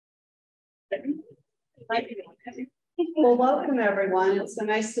Well, welcome everyone. It's so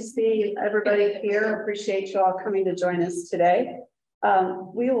nice to see everybody here. Appreciate you all coming to join us today.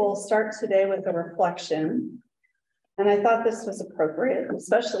 We will start today with a reflection. And I thought this was appropriate,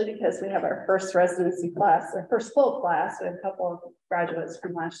 especially because we have our first residency class, our first full class. We have a couple of graduates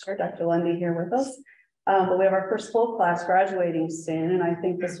from last year, Dr. Lundy here with us. But we have our first full class graduating soon. And I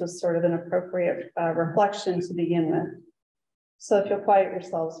think this was sort of an appropriate reflection to begin with. So if you'll quiet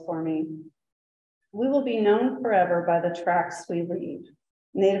yourselves for me. We will be known forever by the tracks we leave.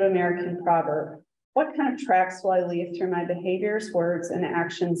 Native American proverb. What kind of tracks will I leave through my behaviors, words, and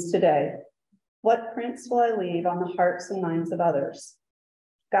actions today? What prints will I leave on the hearts and minds of others?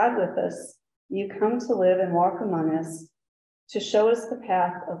 God with us, you come to live and walk among us to show us the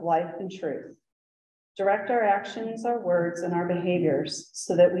path of life and truth. Direct our actions, our words, and our behaviors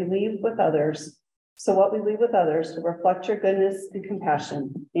so that we leave with others. So what we leave with others will reflect your goodness and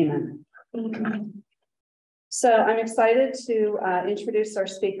compassion. Amen. So I'm excited to introduce our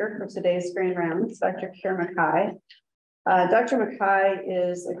speaker for today's Grand Rounds, Dr. Keir Mackay. Dr. Mackay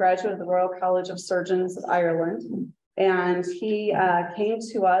is a graduate of the Royal College of Surgeons of Ireland, and he came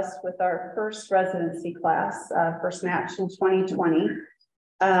to us with our first residency class, first match in 2020,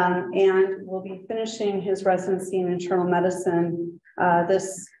 and will be finishing his residency in internal medicine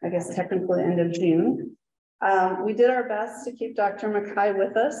this, I guess, technically end of June. We did our best to keep Dr. Mackay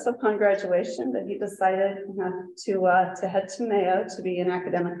with us upon graduation, but he decided to head to Mayo to be an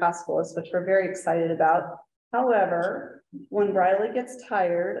academic hospitalist, which we're very excited about. However, when Riley gets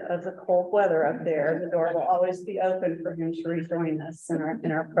tired of the cold weather up there, the door will always be open for him to rejoin us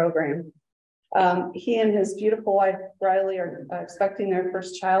in our program. He and his beautiful wife, Riley, are expecting their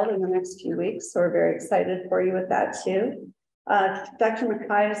first child in the next few weeks, so we're very excited for you with that too. Dr.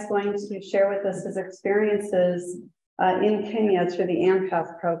 Mackay is going to share with us his experiences in Kenya through the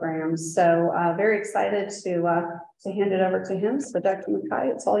AMPATH program. So very excited to hand it over to him. So Dr.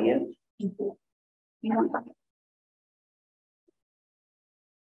 Mackay, it's all you.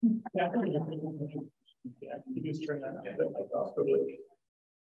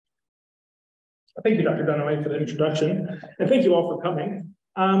 Thank you, Dr. Dunaway, for the introduction, and thank you all for coming.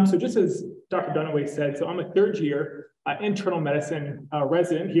 So just as Dr. Dunaway said, so I'm a third year internal medicine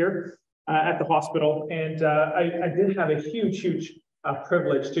resident here at the hospital, and I did have a huge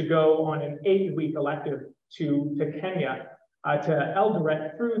privilege to go on an 8-week elective to Kenya, to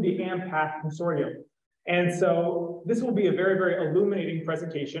Eldoret through the AMPATH consortium. And so this will be a very illuminating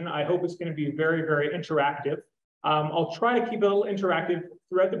presentation. I hope it's going to be very interactive. I'll try to keep it a little interactive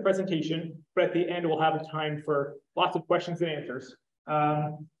throughout the presentation, but at the end we'll have time for lots of questions and answers.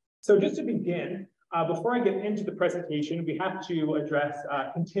 So just to begin, before I get into the presentation, we have to address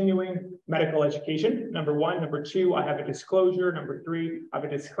continuing medical education, number 1. Number 2, I have a disclosure. Number 3, I have a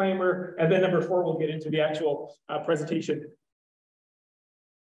disclaimer. And then number 4, we'll get into the actual presentation.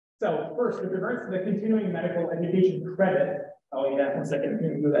 So first, with regards to the continuing medical education credit, oh yeah, 1 second,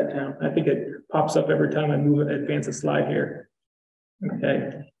 let me move that down. I think it pops up every time I move it, advance a slide here.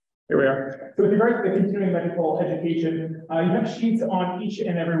 Okay, here we are. So with regards to the continuing medical education, you have sheets on each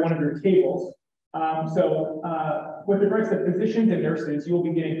and every one of your tables. With regards to physicians and nurses, you will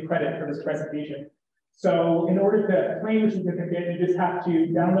be getting credit for this presentation. So in order to claim a certificate, you just have to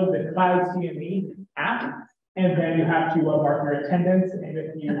download the Cloud CME app, and then you have to mark your attendance. And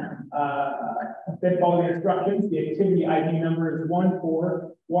if you then follow the instructions, the activity ID number is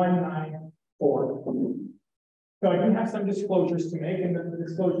 14194. So I do have some disclosures to make, and the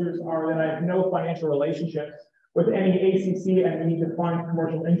disclosures are that I have no financial relationships with any ACC and any defined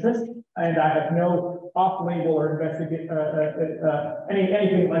commercial interest, and I have no off-label or anything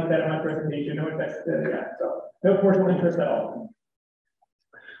like that in my presentation. No so no commercial interest at all.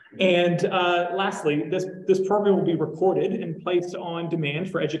 And lastly, this program will be recorded and placed on demand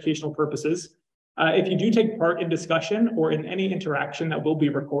for educational purposes. If you do take part in discussion or in any interaction, that will be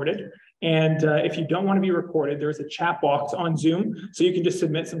recorded. And if you don't want to be recorded, there's a chat box on Zoom, so you can just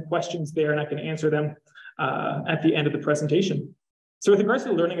submit some questions there and I can answer them at the end of the presentation. So with regards to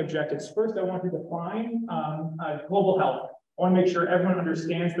the learning objectives, first I want to define global health. I want to make sure everyone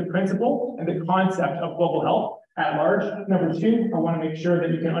understands the principle and the concept of global health at large. Number 2, I want to make sure that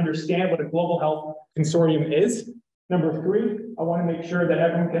you can understand what a global health consortium is. Number 3, I want to make sure that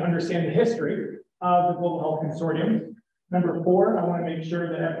everyone can understand the history of the global health consortium. Number 4, I want to make sure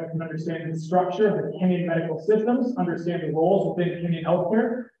that everyone can understand the structure of the Kenyan medical systems, understand the roles within Kenyan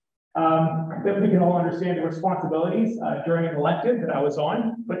healthcare, that we can all understand the responsibilities during an elective that I was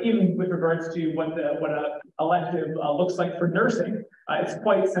on, but even with regards to what an elective looks like for nursing, it's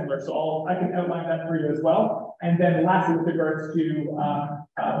quite similar. So I can outline that for you as well. And then lastly, with regards to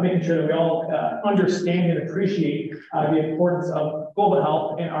making sure that we all understand and appreciate the importance of global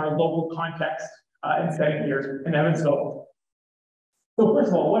health in our local context and setting here in Evansville. So first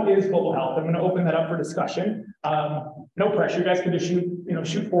of all, what is global health? I'm going to open that up for discussion. No pressure. You guys can just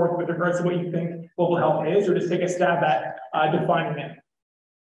shoot forth with regards to what you think global health is, or just take a stab at defining it.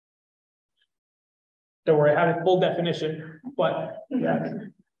 Don't worry, I have a full definition, but yeah.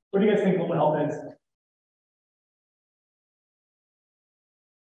 What do you guys think global health is?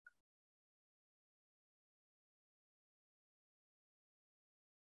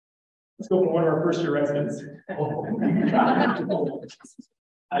 Let's go for one of our first year residents.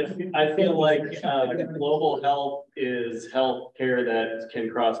 I feel like global health is health care that can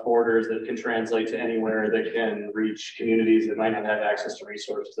cross borders, that can translate to anywhere, that can reach communities that might not have access to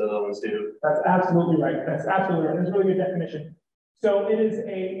resources that other ones do. That's absolutely right. That's absolutely right. That's a really good definition. So it is an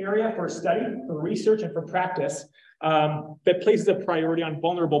area for study, for research, and for practice that places a priority on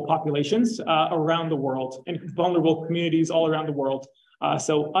vulnerable populations around the world and vulnerable communities all around the world.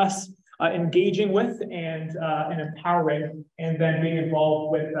 So us engaging with and empowering, and then being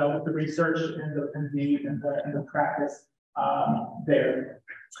involved with the research and the practice there.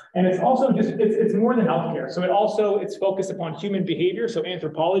 And it's also just it's more than healthcare. So it's focused upon human behavior, so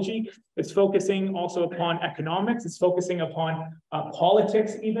anthropology. It's focusing also upon economics. It's focusing upon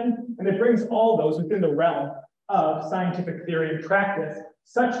politics even, and it brings all those within the realm of scientific theory and practice,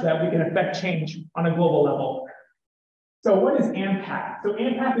 such that we can affect change on a global level. So what is AMPAC? So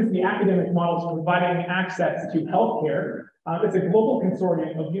AMPAC is the academic model for providing access to healthcare. It's a global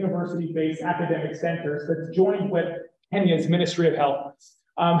consortium of university-based academic centers that's joined with Kenya's Ministry of Health.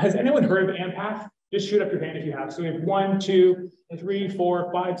 Has anyone heard of AMPAC? Just shoot up your hand if you have. So we have 1, 2, 3,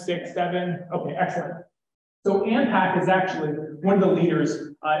 4, 5, 6, 7. Okay, excellent. So AMPAC is actually one of the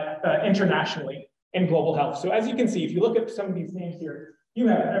leaders internationally in global health. So as you can see, if you look at some of these names here, you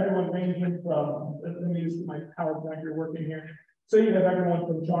have everyone ranging from, let me use my PowerPoint here working here. So you have everyone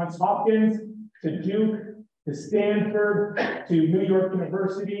from Johns Hopkins to Duke to Stanford to New York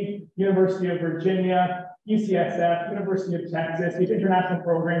University, University of Virginia, UCSF, University of Texas, these international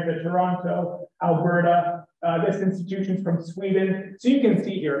programs at Toronto, Alberta, there's institutions from Sweden. So you can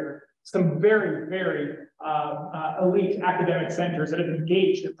see here some very, very elite academic centers that have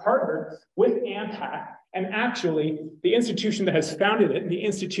engaged and partnered with AMPAC. And actually, the institution that has founded it, the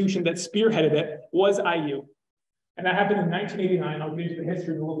institution that spearheaded it, was IU. And that happened in 1989. I'll get into the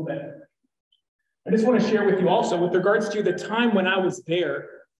history in a little bit. I just want to share with you also, with regards to the time when I was there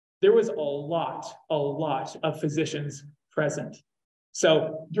was a lot of physicians present.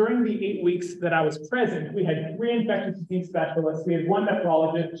 So during the 8 weeks that I was present, we had 3 infectious disease specialists. We had 1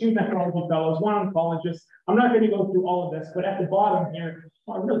 nephrologist, 2 nephrology fellows, 1 oncologist. I'm not going to go through all of this, but at the bottom here,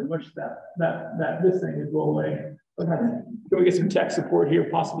 I really wish that this thing would go away. Can we get some tech support here,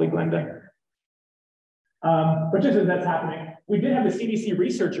 possibly, Glenda? But just as that's happening, we did have a CDC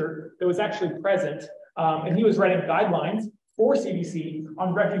researcher that was actually present, and he was writing guidelines for CDC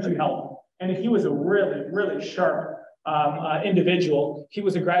on refugee health. And he was a really, really sharp individual. He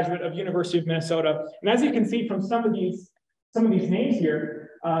was a graduate of University of Minnesota. And as you can see from some of these names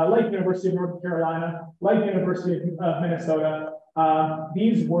here, like University of North Carolina, like University of Minnesota,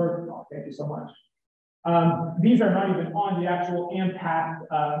 these were, oh, thank you so much. These are not even on the actual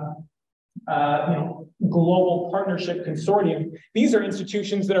AMPAC global partnership consortium. These are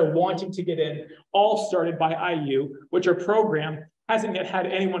institutions that are wanting to get in, all started by IU, which our program hasn't yet had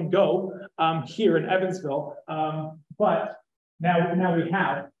anyone go here in Evansville, but now we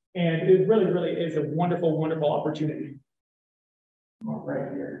have, and it really, really is a wonderful, wonderful opportunity.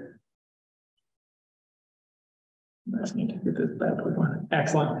 Right here. I just need to get this bad boy going.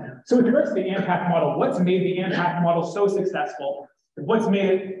 Excellent. So with regards to the AMPAC model, what's made the AMPAC model so successful? What's made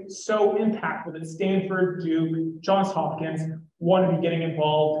it so impactful that Stanford, Duke, Johns Hopkins want to be getting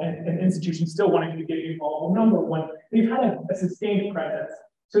involved, and institutions still wanting to be getting involved? Well, number one, they've had a sustained presence.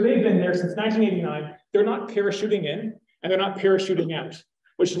 So they've been there since 1989. They're not parachuting in and they're not parachuting out,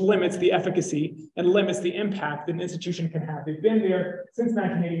 which limits the efficacy and limits the impact that an institution can have. They've been there since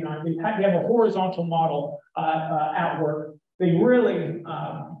 1989. They have a horizontal model at work. They really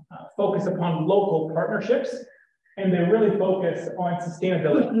focus upon local partnerships, and they really focus on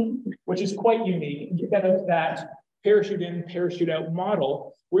sustainability, which is quite unique. Instead of that parachute in, parachute out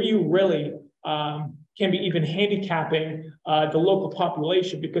model, where you really can be even handicapping the local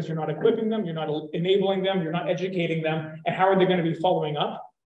population because you're not equipping them, you're not enabling them, you're not educating them, and how are they going to be following up?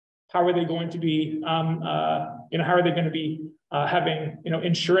 How are they going to be, how are they going to be having,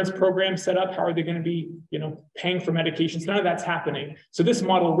 insurance programs set up? How are they going to be, paying for medications? None of that's happening. So this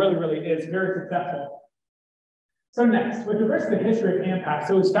model really, really is very successful. So next, with regards to the history of AMPAC,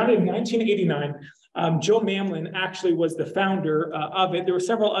 so it was founded in 1989. Joe Mamlin actually was the founder of it. There were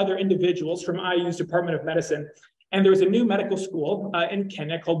several other individuals from IU's Department of Medicine. And there was a new medical school in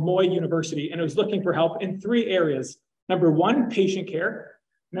Kenya called Moi University, and it was looking for help in 3 areas. Number 1, patient care.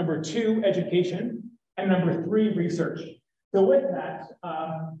 Number 2, education. And number 3, research. So with that,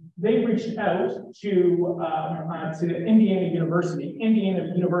 they reached out to Indiana University.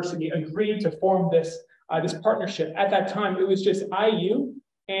 Indiana University agreed to form this partnership. At that time, it was just IU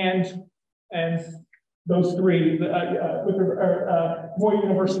and those 3, Moi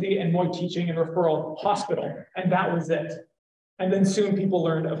University and Moi Teaching and Referral Hospital, and that was it. And then soon people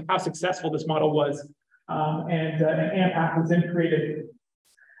learned of how successful this model was, and AMPAC was then created.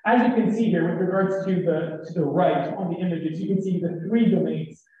 As you can see here, with regards to the right on the images, you can see the 3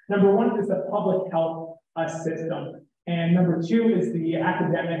 domains. Number 1 is the public health system, and number 2 is the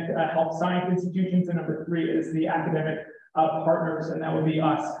academic health science institutions, and number 3 is the academic partners, and that would be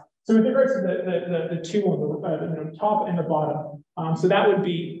us. So with regards to the 2 on the top and the bottom, so that would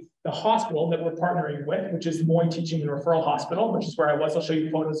be the hospital that we're partnering with, which is Moi Teaching and Referral Hospital, which is where I was. I'll show you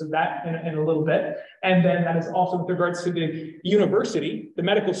photos of that in a little bit. And then that is also with regards to the university, the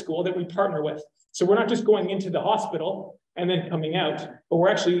medical school that we partner with. So we're not just going into the hospital and then coming out, but we're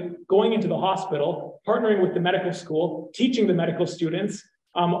actually going into the hospital, partnering with the medical school, teaching the medical students,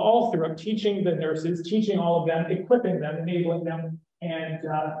 all through teaching the nurses, teaching all of them, equipping them, enabling them, and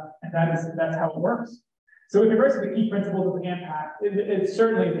that's how it works. So with regards to the key principles of AMPAC, it's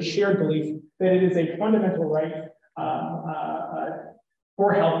certainly the shared belief that it is a fundamental right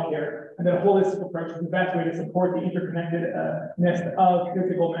for healthcare, and that a holistic approach is the best way to support the interconnectedness of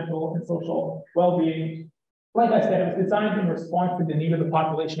physical, mental, and social well-being. Like I said, it was designed in response to the need of the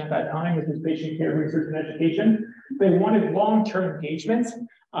population at that time, which was patient care, research, and education. They wanted long-term engagements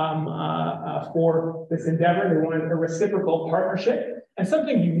for this endeavor. They wanted a reciprocal partnership. And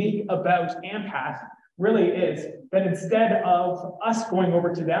something unique about AMPAC really is that instead of us going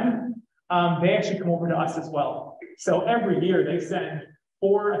over to them, they actually come over to us as well. So every year they send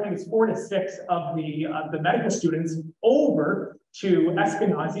 4 to 6 of the medical students over to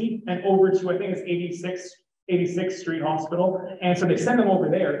Eskenazi and over to, I think it's 86th Street Hospital. And so they send them over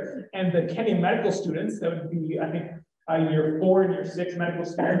there. And the Kenyan medical students, that would be, I think, year 4 and year 6 medical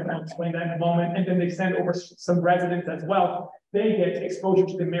students, I'll explain that in a moment. And then they send over some residents as well. They get exposure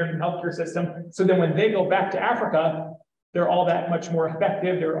to the American healthcare system. So then when they go back to Africa, they're all that much more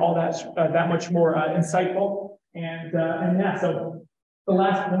effective. They're all that much more insightful. And yeah, so the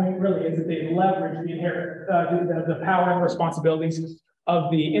last point really is that they leverage the inherent, the power and responsibilities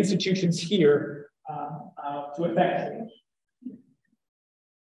of the institutions here to affect change.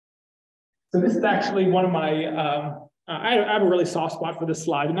 So this is actually one of my, I have a really soft spot for this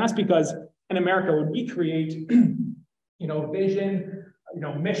slide, and that's because in America, when we create, vision,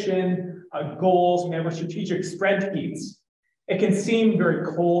 mission, goals, we have our strategic spreadsheets, it can seem very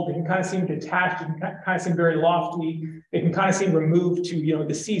cold, it can kind of seem detached, it can kind of seem very lofty, it can kind of seem removed to,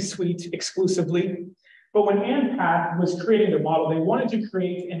 the C-suite exclusively. But when AMPAC was creating the model, they wanted to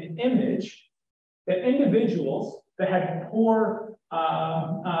create an image that individuals that had poor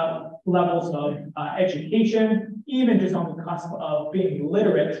levels of education, even just on the cusp of being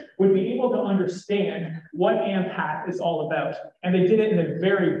literate, would be able to understand what AMPAC is all about. And they did it in a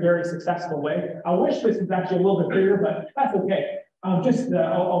very, very successful way. I wish this was actually a little bit bigger, but that's okay. I'll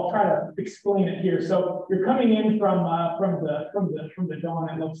try to explain it here. So you're coming in from the dawn,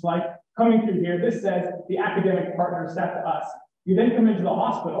 it looks like. Coming through here, this says the academic partners, that's us. You then come into the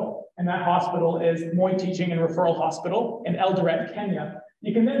hospital, and that hospital is Moi Teaching and Referral Hospital in Eldoret, Kenya.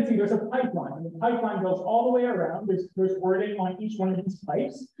 You can then see there's a pipeline, and the pipeline goes all the way around. There's wording on each one of these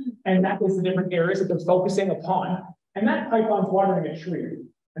pipes, and that is the different areas that they're focusing upon. And that pipeline's watering a tree,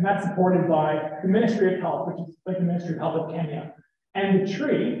 and that's supported by the Ministry of Health, which is like the Ministry of Health of Kenya. And the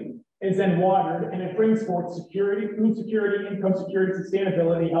tree is then watered, and it brings forth security, food security, income security,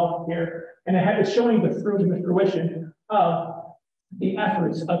 sustainability, healthcare, and it's showing the fruit and the fruition of the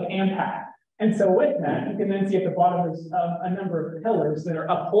efforts of AMPAC. And so with that, you can then see at the bottom there's a number of pillars that are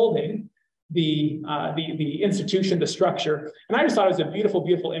upholding the institution, the structure. And I just thought it was a beautiful,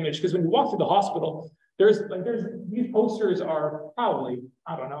 beautiful image, because when you walk through the hospital, there's these posters are probably,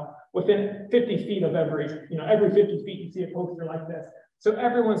 I don't know, within 50 feet of every 50 feet you see a poster like this. So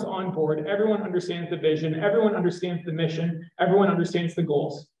everyone's on board, everyone understands the vision, everyone understands the mission, everyone understands the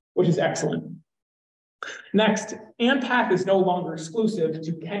goals, which is excellent. Next, AMPAC is no longer exclusive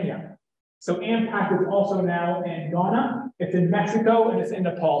to Kenya. So AMPAC is also now in Ghana, it's in Mexico, and it's in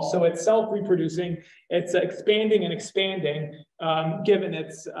Nepal. So it's self-reproducing, it's expanding and expanding, given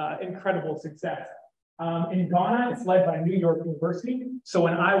its incredible success. In Ghana, it's led by New York University. So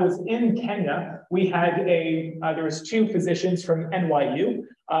when I was in Kenya, we had there was two physicians from NYU.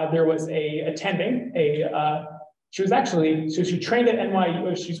 There was she was actually, so she trained at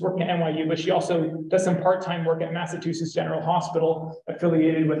NYU, she's working at NYU, but she also does some part-time work at Massachusetts General Hospital,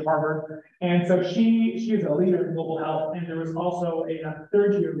 affiliated with Harvard. And so she is a leader in global health. And there was also a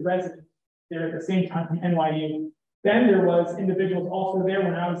third-year resident there at the same time from NYU. Then there was individuals also there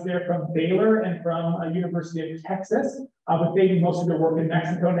when I was there from Baylor and from University of Texas, but they do most of their work in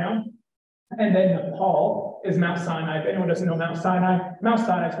Mexico now. And then Nepal is Mount Sinai. If anyone doesn't know Mount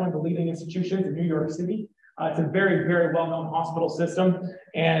Sinai is one of the leading institutions in New York City. It's a very, very well-known hospital system.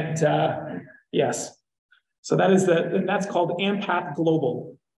 And yes, so that's called AMPATH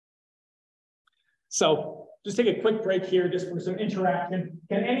Global. So just take a quick break here just for some interaction.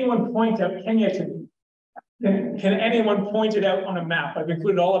 Can anyone point out Kenya to me? Can anyone point it out on a map? I've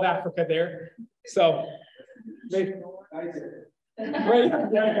included all of Africa there. So, right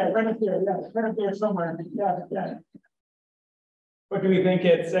up there somewhere. Yeah. What do we think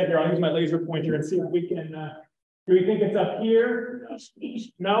it's here? I'll use my laser pointer and see if we can. Do we think it's up here?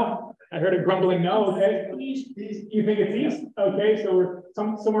 No? I heard a grumbling no. Okay. You think it's east? Okay, so we're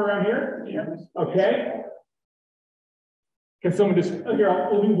somewhere around here? Yeah. Okay. Can someone just here?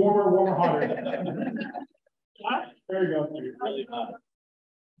 We'll do warmer, hotter. There you go. Really hot.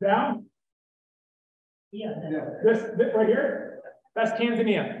 Down? Yeah. This right here? That's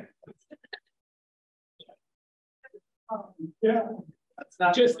Tanzania. Yeah. That's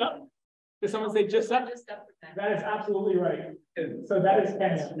not just up. Did someone say just up? That is absolutely right. So that is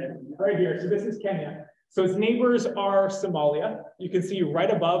Kenya right here. So this is Kenya. So its neighbors are Somalia. You can see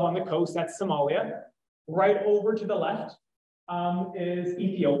right above on the coast, that's Somalia. Right over to the left is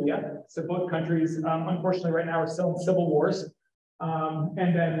Ethiopia. So both countries, unfortunately, right now are still in civil wars.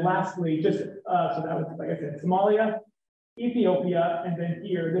 And then lastly, so that was, like I said, Somalia, Ethiopia, and then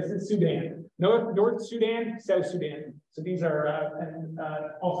here, this is Sudan. North Sudan, South Sudan. So these are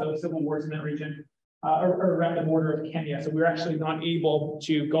also civil wars in that region, or around the border of Kenya. So we were actually not able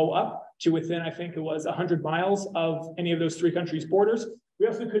to go up to within, I think it was 100 miles of any of those three countries' borders. We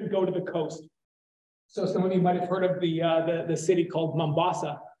also couldn't go to the coast. So some of you might have heard of the city called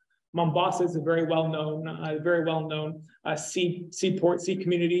Mombasa. Mombasa is a very well-known seaport, sea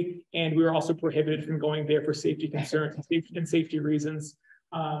community, and we were also prohibited from going there for safety concerns and safety reasons.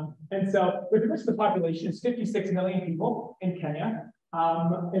 And so with regards to the population, it's 56 million people in Kenya.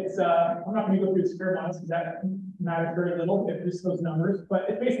 I'm not going to go through the square miles because that matters very little if just those numbers, but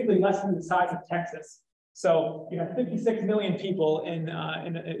it's basically less than the size of Texas. So you have 56 million people in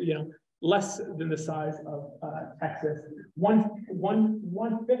less than the size of Texas. One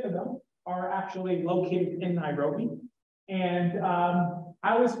fifth of them are actually located in Nairobi. And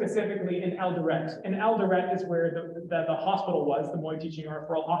I was specifically in Eldoret. And Eldoret is where the hospital was, the Moi Teaching and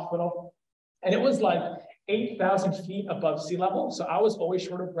Referral Hospital. And it was like 8,000 feet above sea level. So I was always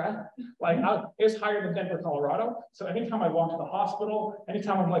short of breath. It was higher than Denver, Colorado. So anytime I walk to the hospital,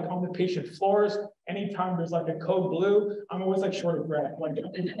 anytime I'm like on the patient floors, anytime there's like a code blue, I'm always like short of breath.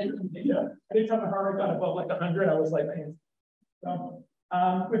 Anytime my heart rate got above like 100, I was like, man. So,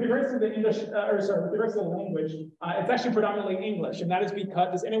 with regards to the English, with regards to the language, it's actually predominantly English. And that is because,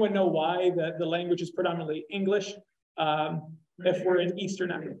 does anyone know why the language is predominantly English? If we're in Eastern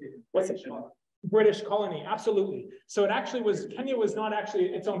Africa, what's it? British colony, absolutely. So Kenya was not actually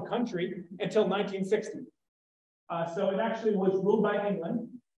its own country until 1960. So it actually was ruled by England.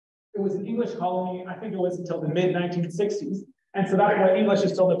 It was an English colony, I think it was until the mid-1960s. And so that's why English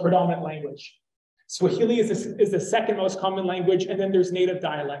is still the predominant language. Swahili is the second most common language, and then there's native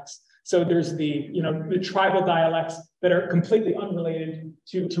dialects. So there's the tribal dialects that are completely unrelated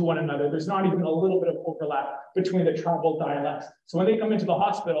to one another. There's not even a little bit of overlap between the tribal dialects. So when they come into the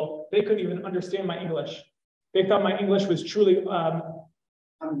hospital, they couldn't even understand my English. They thought my English was truly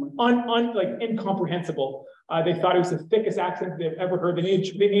incomprehensible. They thought it was the thickest accent they've ever heard. They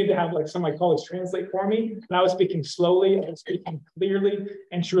needed to have like some of my colleagues translate for me. And I was speaking slowly, I was speaking clearly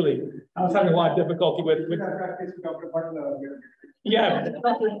and truly. I was having a lot of difficulty with yeah.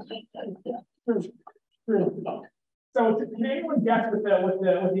 True. So can anyone guess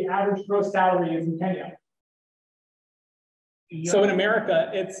what the average gross salary is in Kenya? So in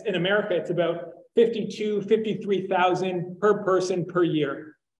America, it's about 53,000 per person per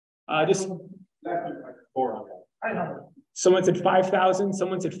year. Just 400. I know. Someone said 5,000,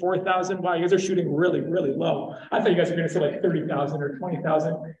 someone said 4,000. Wow, you guys are shooting really, really low. I thought you guys were going to say like 30,000 or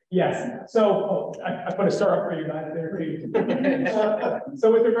 20,000. Yes. So I put a star up for you guys there too. So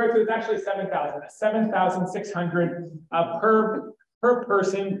with regards to, it's actually 7,600 per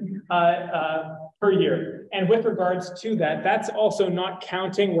person per year. And with regards to that, that's also not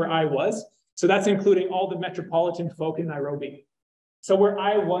counting where I was. So that's including all the metropolitan folk in Nairobi. So where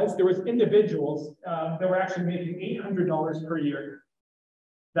I was, there was individuals that were actually making $800 per year.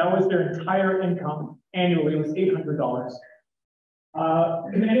 That was their entire income annually, was $800.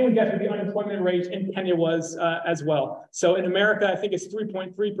 Can anyone guess what the unemployment rate in Kenya was as well? So in America, I think it's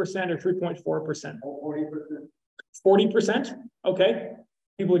 3.3% or 3.4%. 40%. 40%? Okay.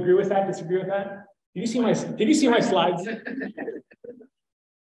 People agree with that, disagree with that? Did you see my slides?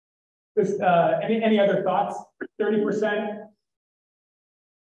 Any other thoughts? 30%?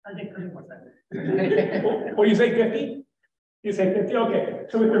 I think 30%. What do you say, 50? You say 50? Okay.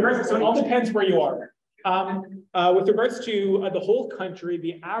 So with regards, so it all depends where you are. With regards to the whole country,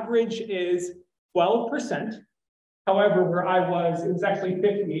 the average is 12%. However, where I was, it was actually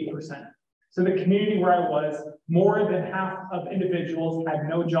 58%. So the community where I was, more than half of individuals had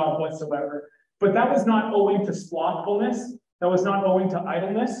no job whatsoever. But that was not owing to slothfulness. That was not owing to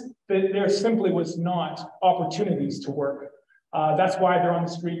idleness. There simply was not opportunities to work. That's why they're on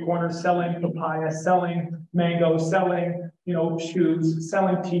the street corners selling papaya, selling mangoes, selling, shoes,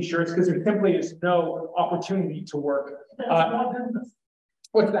 selling T-shirts, because there simply is no opportunity to work. Small business.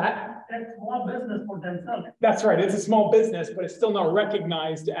 What's that? That's small business for themselves. That's right. It's a small business, but it's still not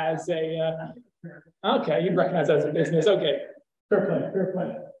recognized as a. Okay, you recognize as a business. Okay, fair play, fair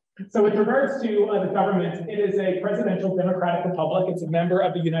play. So with regards to the government, it is a presidential democratic republic. It's a member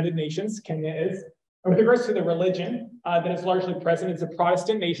of the United Nations. Kenya is. With regards to the religion that is largely present, it's a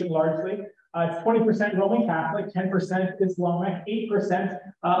Protestant nation largely. It's 20% Roman Catholic, 10% Islamic, 8%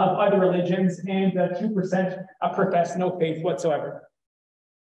 of other religions, and 2% profess no faith whatsoever.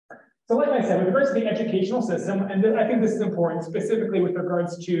 So like I said, with regards to the educational system, and I think this is important, specifically with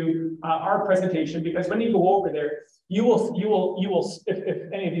regards to our presentation, because when you go over there, you will,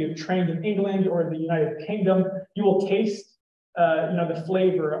 if any of you have trained in England or the United Kingdom, you will taste the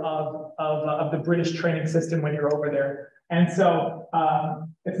flavor of the British training system when you're over there. And so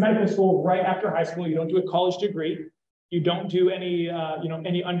it's medical school right after high school. You don't do a college degree. You don't do any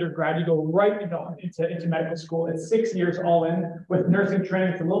undergrad. You go right into medical school. It's 6 years all in. With nursing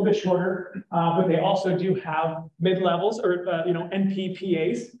training, it's a little bit shorter, but they also do have mid-levels or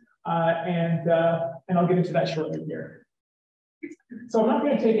NPPAs, and I'll get into that shortly here. So I'm not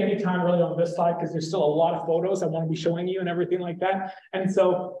going to take any time really on this slide because there's still a lot of photos I want to be showing you and everything like that. And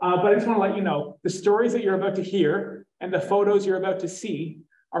so, but I just want to let you know, the stories that you're about to hear and the photos you're about to see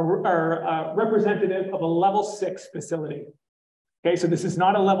are representative of a level 6 facility. Okay, so this is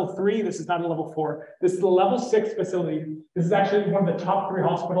not a level 3, this is not a level 4. This is a level 6 facility. This is actually one of the top 3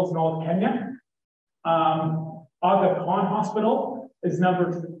 hospitals in all of Kenya. Aga Khan Hospital is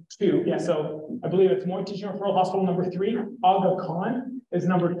number 2. Yeah, so I believe it's Moi Teaching Referral Hospital number 3. Aga Khan is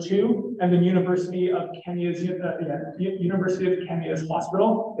number 2, and then University of Kenya's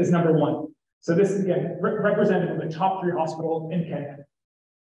hospital is number 1. So this is again representative of the top 3 hospital in Kenya.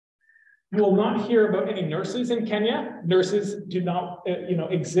 You will not hear about any nurses in Kenya. Nurses do not,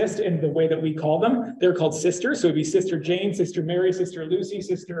 exist in the way that we call them. They're called sisters. So it'd be Sister Jane, Sister Mary, Sister Lucy,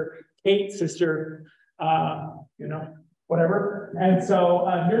 Sister Kate, Sister, whatever. And so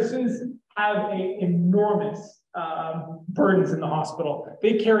nurses have enormous burdens in the hospital.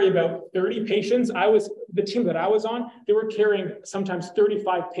 They carry about 30 patients. The team that I was on, they were carrying sometimes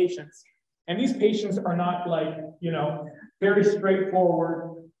 35 patients. And these patients are not like, very straightforward,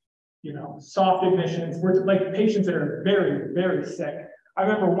 soft admissions. We're like patients that are very, very sick. I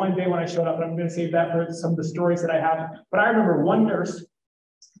remember one day when I showed up, and I'm going to save that for some of the stories that I have, but I remember one nurse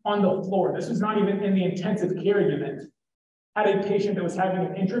on the floor, this was not even in the intensive care unit, had a patient that was having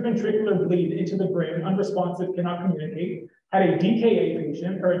an intraventricular bleed into the brain, unresponsive, cannot communicate, had a DKA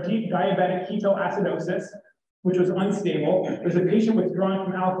patient, or a diabetic ketoacidosis, which was unstable. There's a patient withdrawing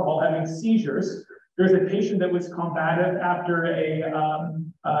from alcohol, having seizures. There's a patient that was combative after they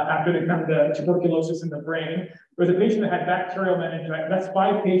found the tuberculosis in the brain. There's a patient that had bacterial meningitis. That's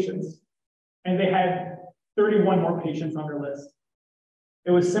 5 patients, and they had 31 more patients on their list.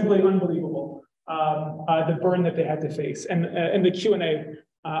 It was simply unbelievable, the burden that they had to face. And in the Q&A,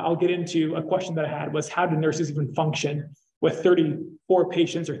 I'll get into a question that I had was, how do nurses even function with 34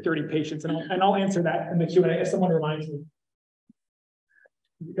 patients or 30 patients? And I'll answer that in the Q&A if someone reminds me.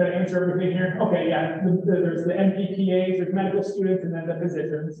 You got to answer everything here? Okay, yeah. There's the NPPAs, there's medical students, and then the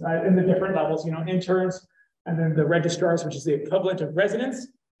physicians in the different levels, interns, and then the registrars, which is the equivalent of residents,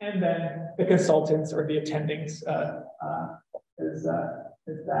 and then the consultants or the attendings is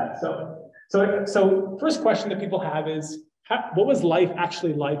that. So first question that people have is, what was life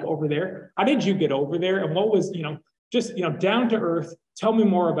actually like over there? How did you get over there? And what was, just, down to earth, tell me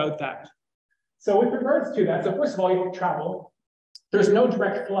more about that. So with regards to that, so first of all, you have to travel. There's no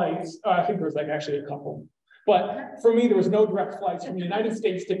direct flights. I think there was like actually a couple. But for me, there was no direct flights from the United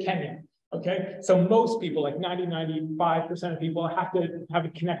States to Kenya. Okay, so most people, like 95% of people, have to have a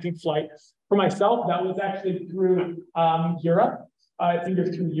connecting flight. For myself, that was actually through Europe. It's either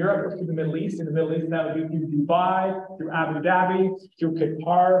through Europe or through the Middle East. In the Middle East, that would be through Dubai, through Abu Dhabi, through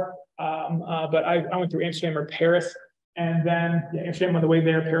Qatar. But I went through Amsterdam or Paris, and then Amsterdam on the way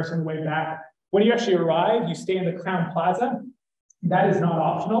there, Paris on the way back. When you actually arrive, you stay in the Crown Plaza. That is not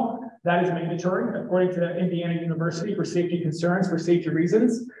optional. That is mandatory, according to Indiana University, for safety concerns, for safety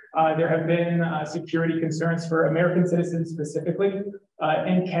reasons. There have been security concerns for American citizens specifically.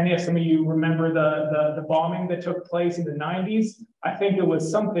 In Kenya, some of you remember the bombing that took place in the 90s. I think it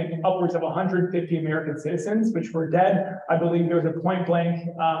was something upwards of 150 American citizens, which were dead. I believe there was a point blank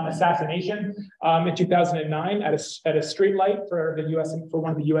assassination in 2009 at a street light for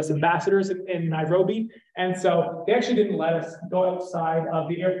one of the US ambassadors in Nairobi. And so they actually didn't let us go outside of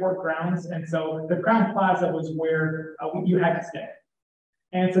the airport grounds. And so the Crown Plaza was where you had to stay.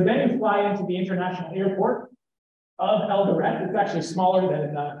 And so then you fly into the international airport of Eldoret. It's actually smaller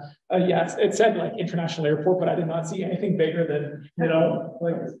than, yes, it said like international airport, but I did not see anything bigger than,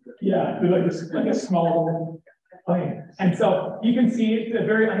 like a small plane. And so you can see it's a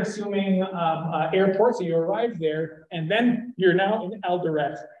very unassuming airport. So you arrive there, and then you're now in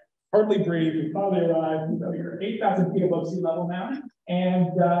Eldoret. Hardly breathe. You probably arrive. You're 8,000 feet above sea level now,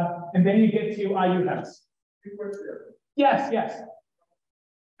 and then you get to IU House. Yes, yes.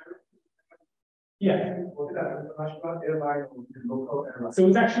 Yeah. So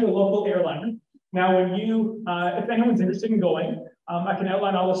it's actually a local airline. Now, when you, if anyone's interested in going, I can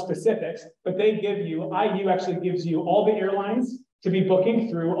outline all the specifics, but they give you, IU actually gives you all the airlines to be booking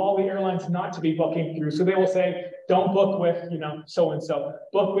through, all the airlines not to be booking through. So they will say, don't book with, so-and-so,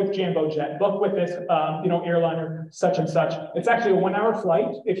 book with Jambo Jet, book with this, airliner, such and such. It's actually a 1-hour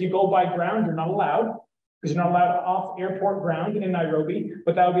flight. If you go by ground, you're not allowed, because you're not allowed off airport ground in Nairobi,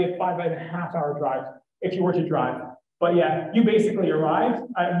 but that would be a 5.5-hour drive if you were to drive. But yeah, you basically arrive.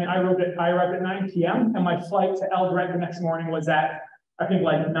 I arrived at 9 p.m. and my flight to Eldoret the next morning was at, I think,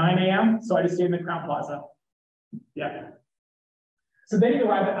 like 9 a.m. So I just stayed in the Crown Plaza. Yeah. So then you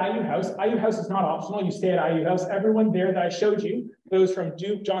arrive at IU House. IU House is not optional. You stay at IU House. Everyone there that I showed you, those from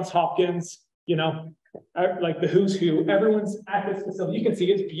Duke, Johns Hopkins, like the who's who, everyone's at this facility. You can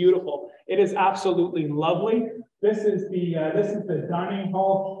see it's beautiful. It is absolutely lovely. This is the dining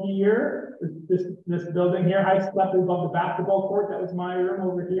hall here. This building here. I slept above the basketball court. That was my room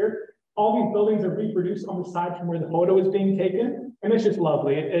over here. All these buildings are reproduced on the side from where the photo is being taken, and it's just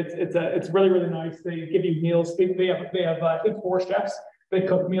lovely. It's really, really nice. They give you meals. They have I think 4 chefs. They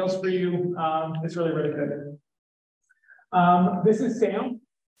cook meals for you. It's really, really good. This is Sam.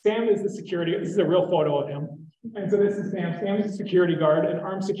 Sam is the security. This is a real photo of him. And so this is Sam. Sam is a security guard, an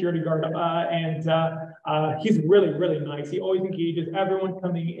armed security guard, and he's really, really nice. He always engages everyone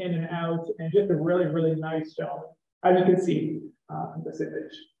coming in and out, and just a really, really nice job, as you can see from this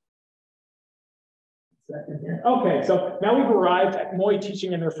image. Okay, so now we've arrived at Moi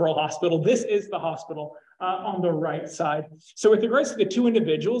Teaching and Referral Hospital. This is the hospital on the right side. So with regards to the 2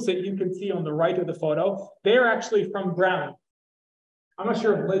 individuals that you can see on the right of the photo, they're actually from Brown. I'm not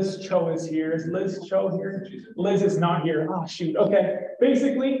sure if Liz Cho is here. Is Liz Cho here? Liz is not here. Oh, shoot. Okay.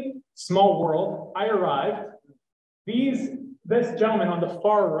 Basically, small world. I arrived. This gentleman on the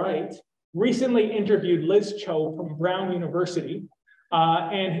far right recently interviewed Liz Cho from Brown University.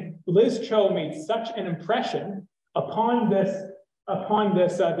 And Liz Cho made such an impression upon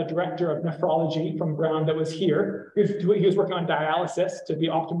the director of nephrology from Brown that was here. He was working on dialysis to be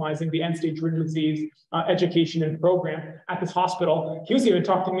optimizing the end-stage renal disease education and program at this hospital. He was even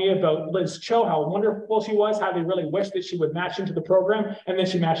talking to me about Liz Cho, how wonderful she was, how they really wished that she would match into the program, and then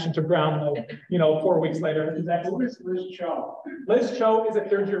she matched into Brown, 4 weeks later. Which is excellent. Who is Liz Cho? Liz Cho is a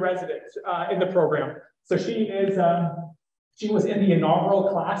 3rd-year resident in the program. So she is. She was in the inaugural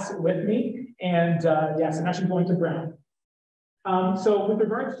class with me, and so now she's going to Brown. So with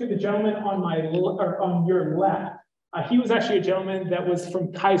regards to the gentleman on your left, he was actually a gentleman that was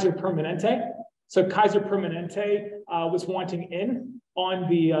from Kaiser Permanente. So Kaiser Permanente was wanting in on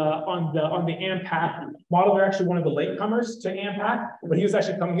the AMPAC model. They're actually one of the latecomers to AMPAC, but he was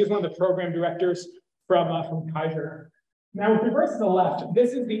actually coming. He was one of the program directors from Kaiser. Now, with regards to the left,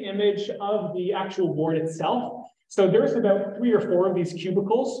 this is the image of the actual ward itself. So there's about 3 or 4 of these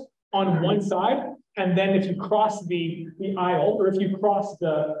cubicles on one side. And then if you cross the aisle, or if you cross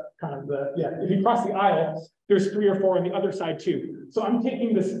if you cross the aisle, there's 3 or 4 on the other side too. So I'm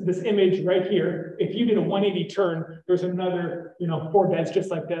taking this image right here. If you did a 180 turn, there's another, 4 beds just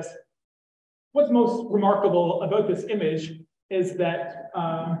like this. what's most remarkable about this image is that,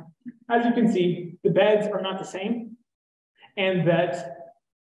 as you can see, the beds are not the same, and that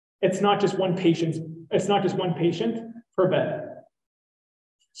it's not just one patient per bed.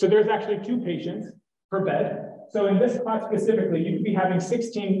 So there's actually 2 patients per bed. So in this class specifically, you could be having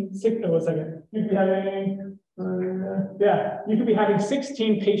 16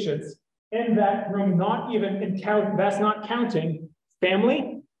 patients in that room, not even in count, that's not counting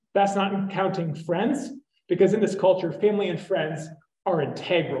family, that's not counting friends, because in this culture, family and friends are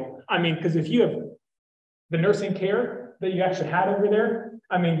integral. I mean, because if you have the nursing care that you actually had over there,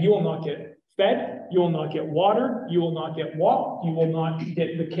 I mean, you will not get fed, you will not get water, you will not get walked, you will not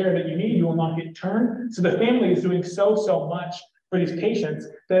get the care that you need, you will not get turned. So the family is doing so much for these patients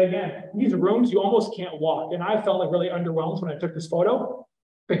that, again, these rooms, you almost can't walk. And I felt like really underwhelmed when I took this photo,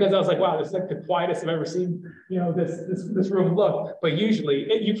 because I was like, wow, this is like the quietest I've ever seen, you know, this room look. But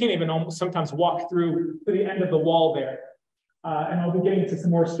usually you can't even almost sometimes walk through to the end of the wall there. And I'll be getting to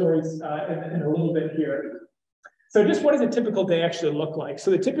some more stories in a little bit here. So just what does a typical day actually look like?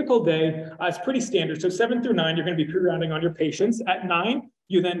 So the typical day is pretty standard. So 7 through 9, you're going to be pre-rounding on your patients. At 9,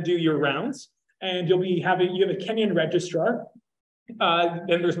 you then do your rounds, and you have a Kenyan registrar.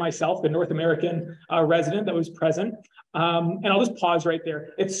 Then there's myself, the North American resident that was present. And I'll just pause right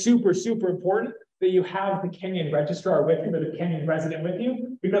there. It's super important that you have the Kenyan registrar with you, or the Kenyan resident with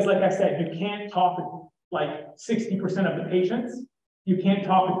you, because like I said, you can't talk with like 60% of the patients. You can't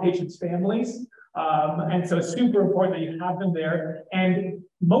talk with patients' families. And so it's super important that you have them there. And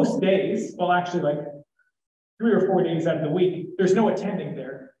most days, well, actually like 3 or 4 days out of the week, there's no attending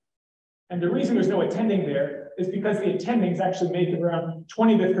there. And the reason there's no attending there is because the attendings actually make around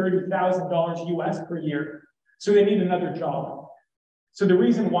 $20,000 to $30,000 US per year. So they need another job. So the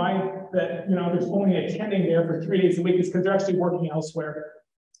reason why that, you know, there's only attending there for 3 days a week is because they're actually working elsewhere.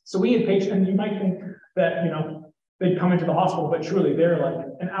 So we had patients, and you might think that, you know, they'd come into the hospital, but truly they're like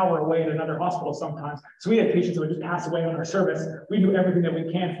an hour away at another hospital sometimes. So we had patients that would just pass away on our service. We do everything that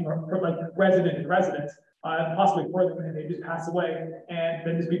we can for like residents, possibly for them, and they just pass away and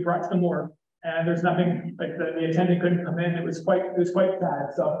then just be brought to the morgue. And there's nothing like the attendant couldn't come in. It was quite sad.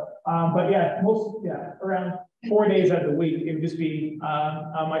 So, but yeah, around 4 days out of the week, it would just be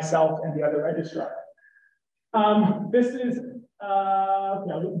myself and the other registrar. This is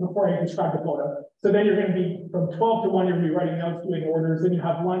before I describe the photo. So then you're going to be from 12 to 1, you're going to be writing notes, doing orders, then you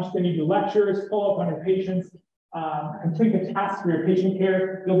have lunch, then you do lectures, follow up on your patients, complete the tasks for your patient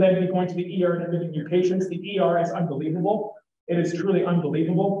care. You'll then be going to the ER and admitting your patients. The ER is unbelievable. It is truly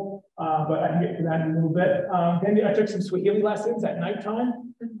unbelievable, but I can get to that in a little bit. Then I took some Swahili lessons at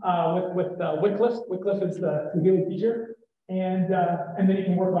nighttime with Wycliffe. Wycliffe is the Swahili teacher. And then you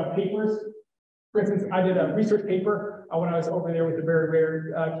can work on papers. For instance, I did a research paper when I was over there with a very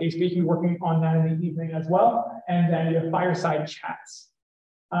rare case. We can be working on that in the evening as well. And then you have fireside chats.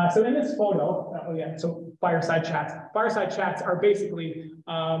 So in this photo, so fireside chats. Fireside chats are basically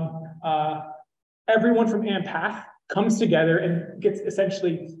everyone from AMPATH comes together and gets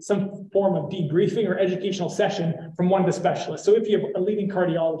essentially some form of debriefing or educational session from one of the specialists. So if you have a leading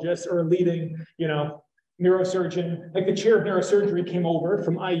cardiologist or a leading, you know, neurosurgeon, like the chair of neurosurgery came over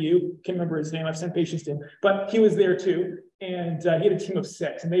from IU, can't remember his name, I've sent patients to him, but he was there too. And he had a team of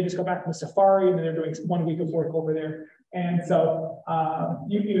 6, and they just go back from a safari, and they're doing 1 week of work over there. And so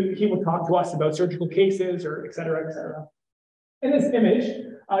he would talk to us about surgical cases or et cetera, et cetera. In this image,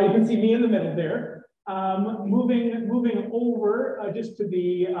 you can see me in the middle there. Moving over just to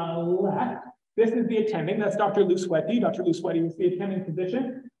the left, this is the attending, that's Dr. Lusweti. Dr. Lusweti was the attending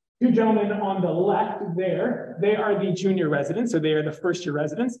physician. 2 gentlemen on the left there, they are the junior residents, so they are the first-year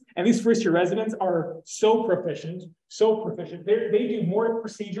residents. And these first-year residents are so proficient. They do more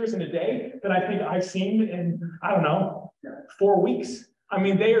procedures in a day than I think I've seen in, I don't know, 4 weeks. I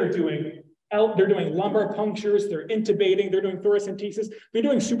mean, they're doing lumbar punctures, they're intubating, they're doing thoracentesis, they're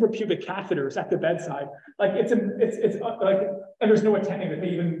doing suprapubic catheters at the bedside. Like it's like, and there's no attending that they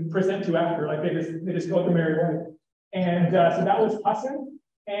even present to after. Like they just go at the merry way. And so that was Hassan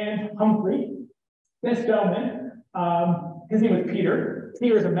and Humphrey. This gentleman, his name was Peter.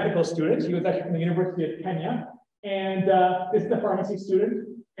 Peter is a medical student. He was actually from the University of Kenya. And this is a pharmacy student.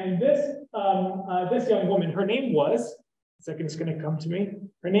 And this young woman, her name was, a second, it's going to come to me.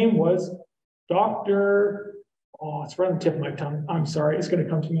 Her name was Dr. Oh, it's right on the tip of my tongue. I'm sorry. It's going to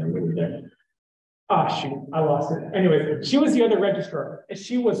come to me in a little bit. Ah, shoot, I lost it. Anyways, she was the other registrar. And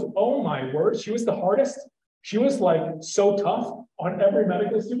she was, oh my word, she was the hardest. She was like so tough on every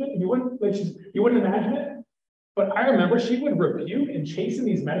medical student. You wouldn't imagine it. But I remember she would rebuke and chasten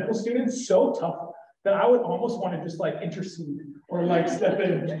these medical students so tough that I would almost want to just like intercede or like step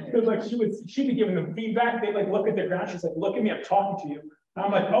in. Because like she'd be giving them feedback. They'd like look at their graph. She's like, look at me, I'm talking to you. And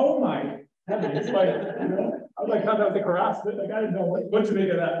I'm like, oh my heavens. Like, you know, I was like, thought that was like harassment. Like, I didn't know what to make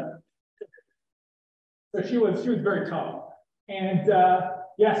of that. So she was very tough. And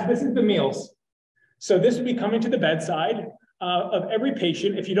yes, this is the meals. So this would be coming to the bedside of every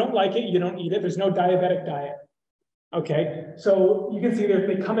patient. If you don't like it, you don't eat it. There's no diabetic diet. Okay, so you can see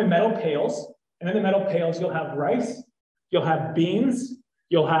they come in metal pails, and in the metal pails, you'll have rice, you'll have beans,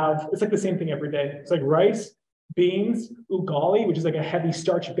 you'll have, it's like the same thing every day. It's like rice, beans, ugali, which is like a heavy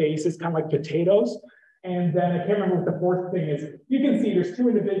starch base. It's kind of like potatoes. And then I can't remember what the fourth thing is. You can see there's two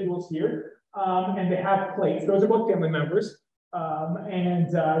individuals here, and they have plates. Those are both family members.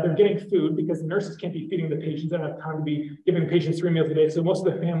 They're getting food because the nurses can't be feeding the patients. They don't have time to be giving patients 3 meals a day. So most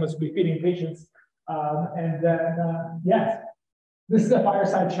of the families will be feeding patients. Yes, this is a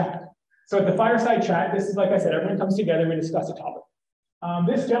fireside chat. So at the fireside chat, this is, like I said, everyone comes together, we discuss a topic.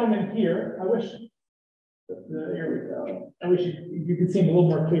 This gentleman here, I wish, here we go. I wish you could see him a little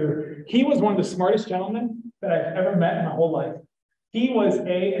more clear. He was one of the smartest gentlemen that I've ever met in my whole life. He was an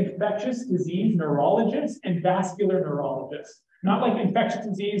infectious disease neurologist and vascular neurologist. Not like infectious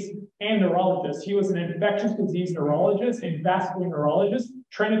disease and neurologist. He was an infectious disease neurologist and vascular neurologist,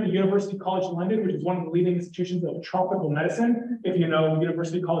 trained at the University College London, which is one of the leading institutions of tropical medicine, if you know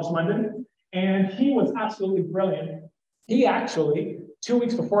University College London. And he was absolutely brilliant. He actually, 2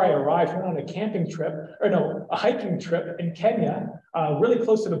 weeks before I arrived, went on a camping trip, a hiking trip in Kenya, really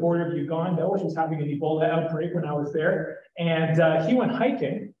close to the border of Uganda, which was having an Ebola outbreak when I was there. And he went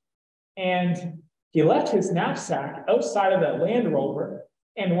hiking, and he left his knapsack outside of the Land Rover.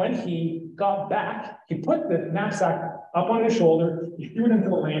 And when he got back, he put the knapsack up on his shoulder, he threw it into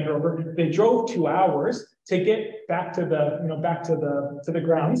the Land Rover. They drove 2 hours to get back to the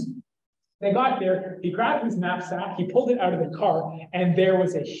grounds. They got there, he grabbed his knapsack, he pulled it out of the car, and there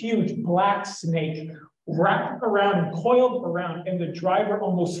was a huge black snake wrapped around and coiled around, and the driver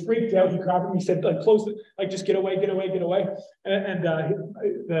almost freaked out. He grabbed him, he said, like, close it, like, just get away, get away, get away.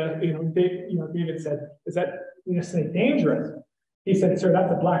 David said, is that snake dangerous? He said, sir,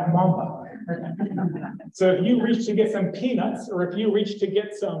 that's a black mamba. So if you reach to get some peanuts, or if you reach to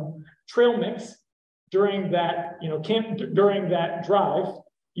get some trail mix during that, during that drive,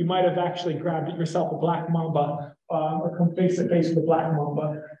 you might have actually grabbed yourself a black mamba, or come face to face with a black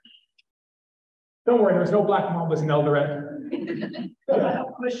mamba. Don't worry, there's no black mambas in Eldoret. I have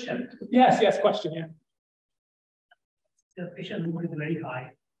a question. Yes, question, yeah. The patient load is very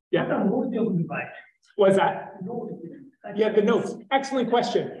high. Yeah. What notes they will be by? What's that? Notes. Yeah, the notes. Excellent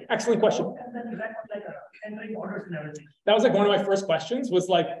question. Excellent question. And then that was like entering orders and everything. That was like one of my first questions was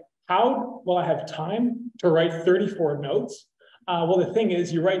like, how will I have time to write 34 notes? Well, the thing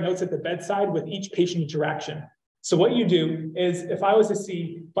is, you write notes at the bedside with each patient interaction. So what you do is, if I was to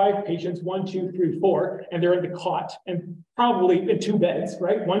see 5 patients, 1, 2, 3, 4, and they're in the cot, and probably in 2 beds,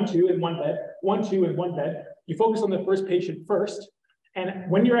 right? 1, 2 in 1 bed, 1, 2 in 1 bed. You focus on the first patient first. And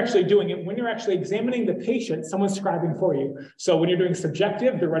when you're actually doing it, when you're actually examining the patient, someone's scribing for you. So when you're doing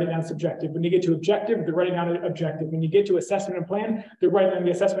subjective, they're writing down subjective. When you get to objective, they're writing down objective. When you get to assessment and plan, they're writing down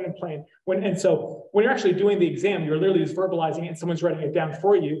the assessment and plan. So when you're actually doing the exam, you're literally just verbalizing it and someone's writing it down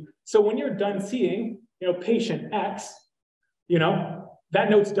for you. So when you're done seeing, patient X, that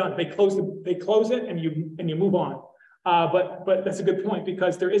note's done. They close it and you move on. But that's a good point,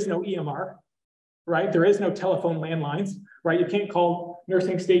 because there is no EMR, right? There is no telephone landlines, right? You can't call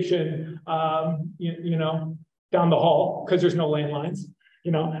nursing station, down the hall, because there's no landlines,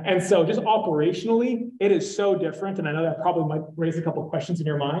 And so just operationally, it is so different. And I know that probably might raise a couple of questions in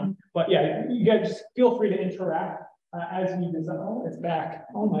your mind, but yeah, you guys just feel free to interact as you design. Oh, it's back.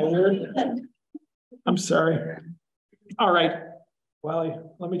 Oh my word. I'm sorry. All right.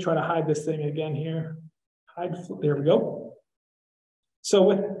 Well, let me try to hide this thing again here. There we go.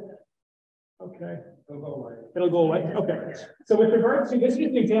 So okay. It'll go away. Okay. So with regards to, this is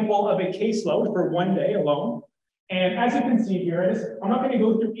an example of a caseload for 1 day alone. And as you can see here, I'm not going to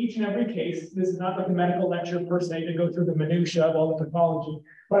go through each and every case. This is not like a medical lecture per se to go through the minutia of all the pathology,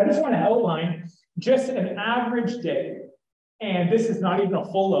 but I just want to outline just an average day. And this is not even a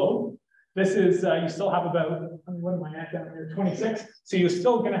full load. This is, you still have about, what am I at down here, 26. So you're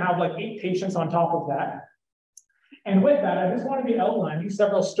still going to have like 8 patients on top of that. And with that, I just want to be outlining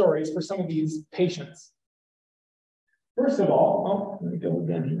several stories for some of these patients. First of all, let me go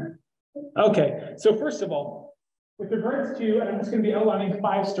again here. Okay, so first of all, with regards to, and I'm just going to be outlining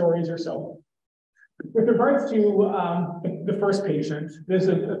 5 stories or so. With regards to the first patient, there's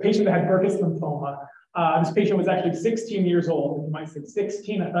a patient that had Burkitt's lymphoma. This patient was actually 16 years old. You might say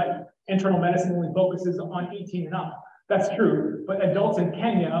 16. I thought internal medicine only focuses on 18 and up. That's true, but adults in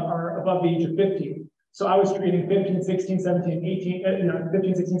Kenya are above the age of 50. So I was treating 15, 16, 17, 18,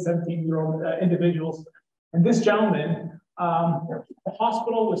 15, 16, 17-year-old individuals. And this gentleman, the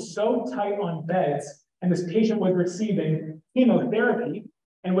hospital was so tight on beds, and this patient was receiving chemotherapy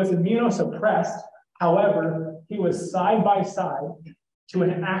and was immunosuppressed. However, he was side by side to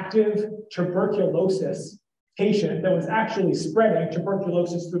an active tuberculosis patient that was actually spreading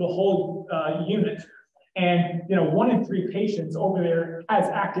tuberculosis through the whole unit. And 1 in 3 patients over there has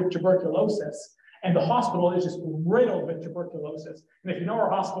active tuberculosis. And the hospital is just riddled with tuberculosis. And if you know our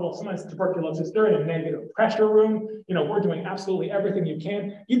hospital, someone has tuberculosis, they're in a negative pressure room. We're doing absolutely everything you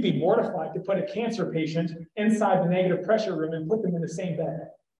can. You'd be mortified to put a cancer patient inside the negative pressure room and put them in the same bed,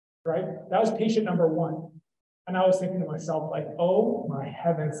 right? That was patient number 1. And I was thinking to myself, like, oh my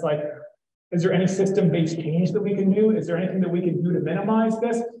heavens, like, is there any system-based change that we can do? Is there anything that we can do to minimize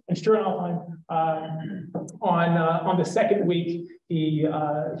this? And sure enough, on the second week, he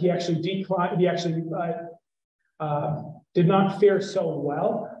actually declined. He actually did not fare so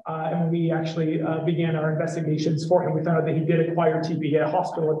well, and we actually began our investigations for him. We found out that he did acquire TB. He had a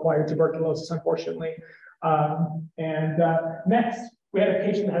hospital-acquired tuberculosis, unfortunately. Next, we had a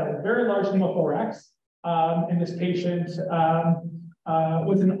patient that had a very large pneumothorax, and this patient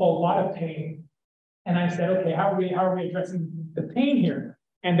was in a lot of pain. And I said, okay, how are we addressing the pain here?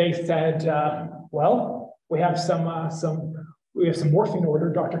 And they said, well, we have some morphine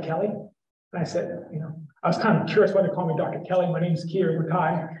order, Dr. Kelly. And I said, I was kind of curious why they call me Dr. Kelly. My name's Kier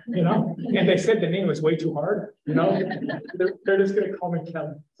Mackay, and they said the name was way too hard, they're just going to call me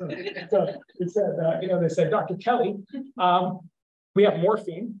Kelly. So they said, they said, Dr. Kelly, we have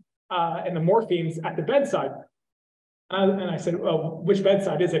morphine, and the morphine's at the bedside. And I said, well, which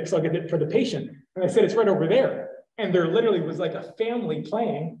bedside is it? So I'll get it for the patient. And they said, it's right over there. And there literally was like a family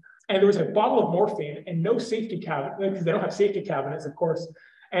playing, and there was a bottle of morphine and no safety cabinet, because they don't have safety cabinets, of course.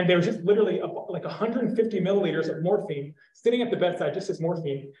 And there was just literally like 150 milliliters of morphine sitting at the bedside, just as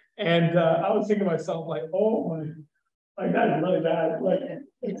morphine. And I was thinking to myself, like, oh my, like that is really bad. Like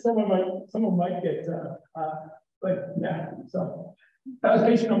someone might get, yeah. So that was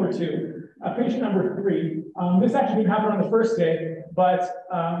patient number 2. Patient number 3, this actually didn't happen on the first day, but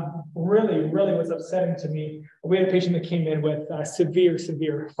really was upsetting to me. We had a patient that came in with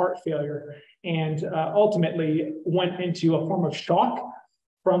severe heart failure, and ultimately went into a form of shock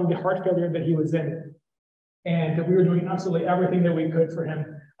from the heart failure that he was in. And we were doing absolutely everything that we could for him.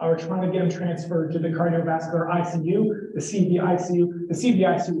 We were trying to get him transferred to the cardiovascular ICU, the CV ICU. The CV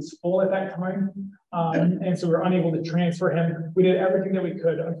ICU was full at that time. And so we were unable to transfer him. We did everything that we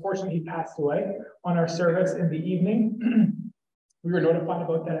could. Unfortunately, he passed away on our service in the evening. We were notified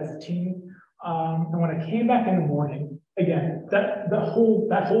about that as a team. And when I came back in the morning, again, that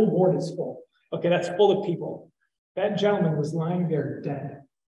whole ward is full. Okay, that's full of people. That gentleman was lying there dead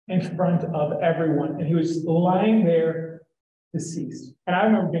in front of everyone, and he was lying there deceased. And I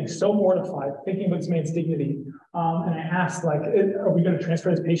remember being so mortified, thinking about this man's dignity. And I asked, like, are we going to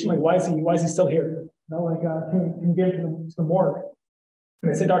transfer this patient? Like, why is he still here? Can you give him to the morgue?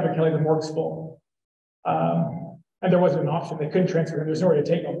 And they said, Dr. Kelly, the morgue's full. And there wasn't an option. They couldn't transfer him. There's nowhere to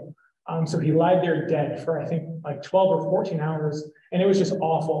take him. So he lied there dead for, I think, like 12 or 14 hours. And it was just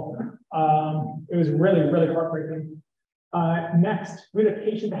awful. It was really heartbreaking. Next, we had a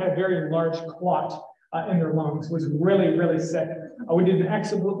patient that had a very large clot in their lungs, was really sick. We did an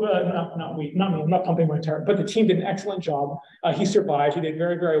excellent, not me, I'm not pumping my tire, but the team did an excellent job. He survived. He did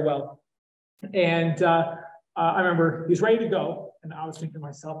very well. And I remember he's ready to go. And I was thinking to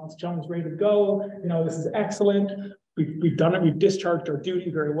myself, this gentleman's ready to go. This is excellent. We've done it. We've discharged our duty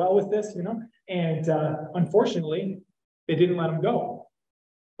very well with this, And unfortunately, they didn't let him go.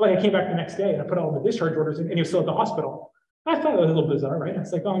 Like, I came back the next day and I put all the discharge orders in, and he was still at the hospital. I thought it was a little bizarre, right?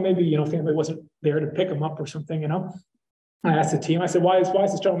 It's like, oh, maybe, family wasn't there to pick him up or something, I asked the team, I said, why is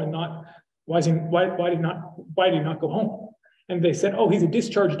this gentleman why did he not go home? And they said, oh, he's a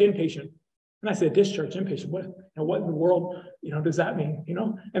discharged inpatient. And I said, discharged inpatient, what in the world, does that mean,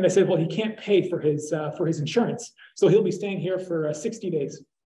 And they said, well, he can't pay for his insurance. So he'll be staying here for 60 days.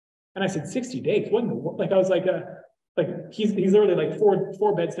 And I said, 60 days? What in the world? Like, I was like he's literally like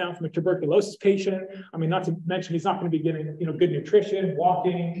four beds down from a tuberculosis patient. I mean, not to mention he's not going to be getting, good nutrition,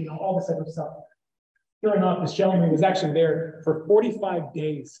 walking, all this type of stuff. Sure enough, this gentleman was actually there for 45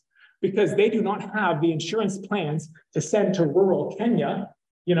 days because they do not have the insurance plans to send to rural Kenya,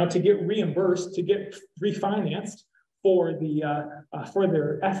 to get reimbursed, to get refinanced for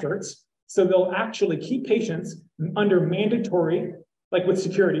their efforts. So they'll actually keep patients under mandatory, like with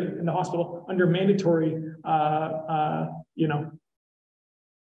security in the hospital, under mandatory,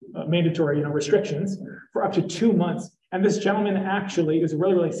 mandatory, restrictions for up to 2 months. And this gentleman actually, it was a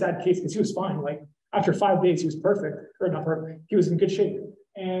really, really sad case because he was fine. Like after 5 days, he was perfect, or not perfect, he was in good shape.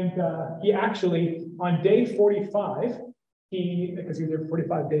 And he actually, on day 45, because he was there for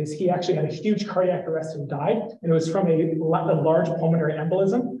 45 days, he actually had a huge cardiac arrest and died. And it was from a large pulmonary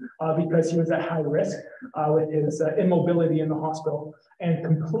embolism because he was at high risk with his immobility in the hospital, and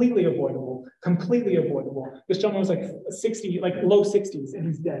completely avoidable, completely avoidable. This gentleman was like 60, like low 60s, and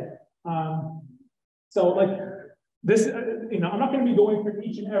he's dead. So like this, I'm not going to be going through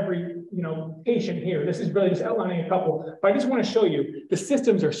each and every, patient here. This is really just outlining a couple, but I just want to show you the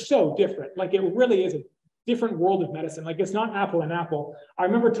systems are so different. Like it really is a different world of medicine. Like it's not apple and apple. I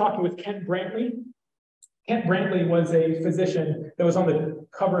remember talking with Kent Brantley. Kent Brantley was a physician that was on the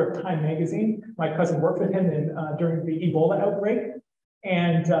cover of Time magazine. My cousin worked with him during the Ebola outbreak.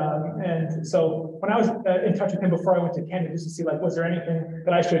 And so when I was in touch with him before I went to Canada, just to see like, was there anything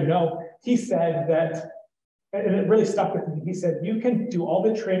that I should know? He said that, and it really stuck with me. He said, you can do all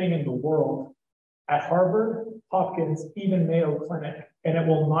the training in the world at Harvard, Hopkins, even Mayo Clinic, and it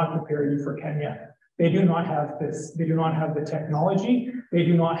will not prepare you for Kenya. They do not have this. They do not have the technology. They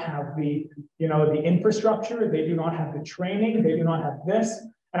do not have the, the infrastructure. They do not have the training. They do not have this.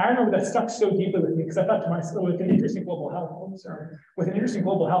 And I remember that stuck so deeply with me because I thought to myself, with an interest in global health, with an interest in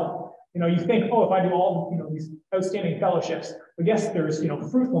global health, you think, oh, if I do all, these outstanding fellowships, but yes, there's,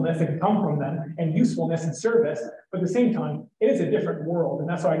 fruitfulness that can come from them and usefulness and service, but at the same time, it is a different world. And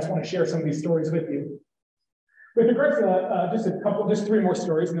that's why I just want to share some of these stories with you. With regards to just three more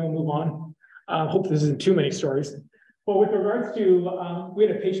stories, and then we'll move on. Hope this isn't too many stories. But with regards to, we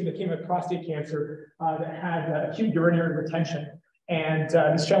had a patient that came with prostate cancer that had acute urinary retention. And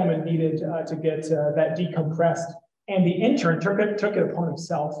this gentleman needed to get that decompressed. And the intern took it upon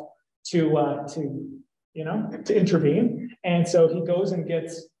himself to intervene. And so he goes and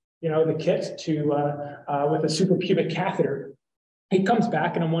gets, the kit with a suprapubic catheter. He comes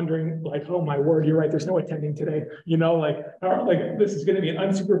back and I'm wondering, like, oh my word, you're right, there's no attending today. Like this is going to be an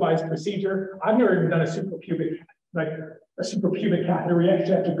unsupervised procedure. I've never even done a suprapubic catheter where you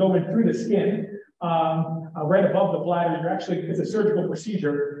actually have to go in through the skin, right above the bladder. It's a surgical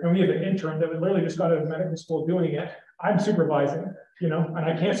procedure, and we have an intern that literally just got out of medical school doing it. I'm supervising, and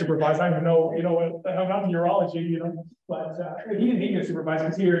I can't supervise. I don't know, I'm not in urology, but he didn't need me to supervise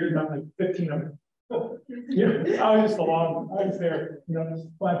because he already done like 15 of them. I was just along, I was there,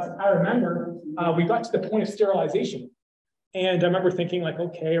 but I remember we got to the point of sterilization. And I remember thinking like,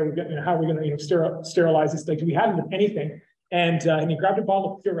 okay, how are we going to sterilize this? Like, do we have anything? And he grabbed a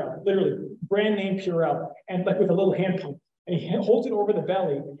bottle of Purell, literally brand name Purell, and like with a little hand pump, and he holds it over the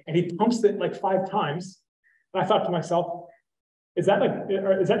belly and he pumps it like 5 times. And I thought to myself, is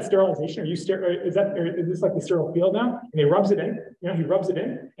that sterilization? Is this like the sterile field now? And he rubs it in, he rubs it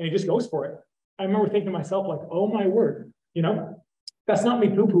in and he just goes for it. I remember thinking to myself, like, oh my word, that's not me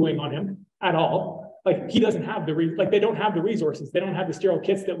poo-pooing on him at all. Like he doesn't have they don't have the resources. They don't have the sterile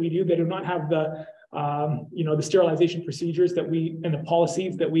kits that we do. They do not have the, the sterilization procedures and the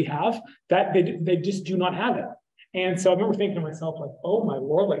policies that we have. That they just do not have it. And so I remember thinking to myself, like, oh my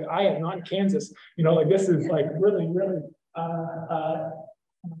Lord, like I am not in Kansas. This is like really, really.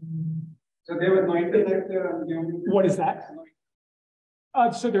 So there was no internet there. What is that?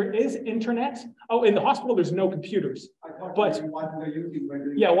 So there is internet. Oh, in the hospital, there's no computers. But watching the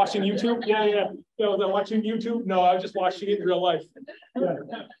YouTube. Yeah, watching YouTube. Yeah. So was I watching YouTube? No, I was just watching it in real life.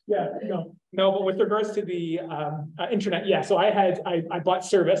 No. But with regards to the internet, yeah. So I bought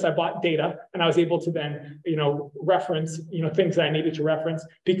service, I bought data, and I was able to then reference things that I needed to reference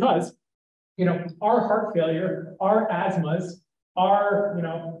because our heart failure, our asthmas, our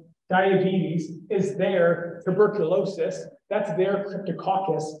diabetes is there, tuberculosis. That's their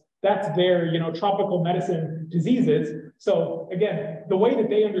cryptococcus. That's their, tropical medicine diseases. So again, the way that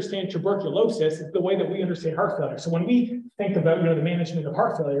they understand tuberculosis is the way that we understand heart failure. So when we think about, the management of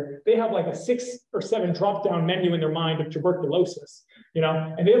heart failure, they have like a 6 or 7 drop-down menu in their mind of tuberculosis,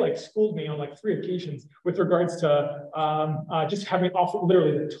 and they like schooled me on like 3 occasions with regards to just having off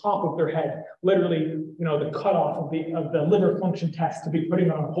literally the top of their head, literally, the cutoff of the liver function test to be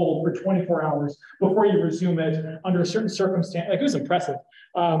putting on hold for 24 hours before you resume it under a certain circumstance. Like it was impressive.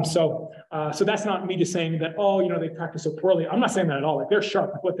 So that's not me just saying that, oh, they practice so poorly. I'm not saying that at all. Like they're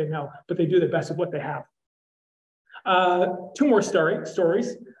sharp with what they know, but they do the best with what they have. 2 more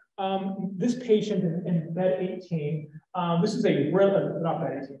stories. This patient in bed 18, this is a really, not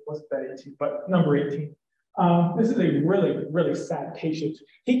bed 18, it wasn't bed 18, but number 18. This is a really, really sad patient.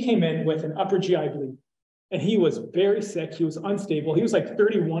 He came in with an upper GI bleed and he was very sick. He was unstable. He was like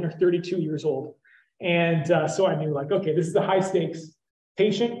 31 or 32 years old. And so I knew like, okay, this is a high stakes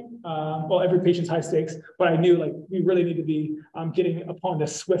patient. Well, every patient's high stakes, but I knew like we really need to be getting upon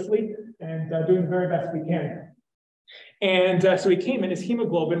this swiftly and doing the very best we can. And so he came in, his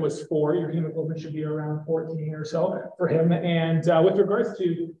hemoglobin was 4. Your hemoglobin should be around 14 or so for him. And with regards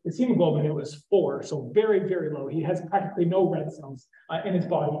to his hemoglobin, it was 4. So very, very low. He has practically no red cells in his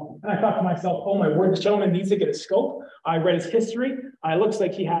body. And I thought to myself, oh my word, this gentleman needs to get a scope. I read his history. It looks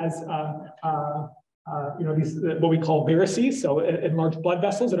like he has these what we call varices, so enlarged blood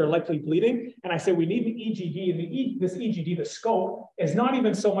vessels that are likely bleeding. And I said, we need an EGD, and this EGD, the scope, is not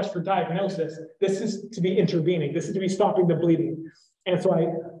even so much for diagnosis. This is to be intervening. This is to be stopping the bleeding. And so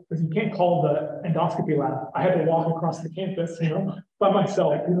because you can't call the endoscopy lab, I had to walk across the campus, by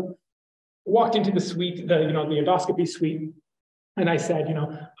myself. Walked into the suite, the endoscopy suite, and I said,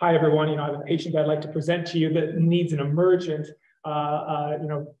 hi everyone, I have a patient I'd like to present to you that needs an emergent,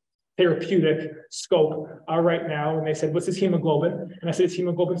 therapeutic scope right now. And they said, what's his hemoglobin? And I said, his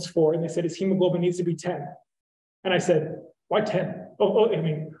hemoglobin's 4. And they said, his hemoglobin needs to be 10. And I said, why 10? I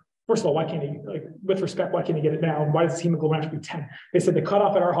mean, first of all, why can't he, with respect, why can't he get it now? Why does his hemoglobin have to be 10? They said the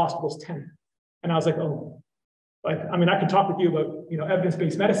cutoff at our hospital is 10. And I was like, oh, I can talk with you about,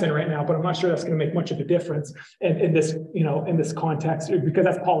 evidence-based medicine right now, but I'm not sure that's going to make much of a difference in this, in this context, because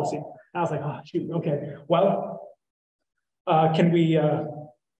that's policy. And I was like, oh, shoot, okay, well, can we,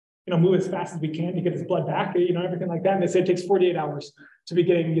 move as fast as we can to get his blood back, everything like that. And they said it takes 48 hours to be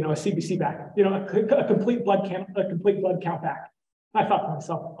getting, a CBC back, a complete blood count back. I thought to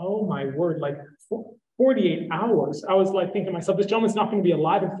myself, oh my word, like 48 hours. I was like thinking to myself, this gentleman's not going to be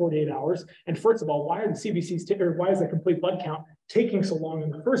alive in 48 hours. And first of all, why are the CBCs, or why is the complete blood count taking so long in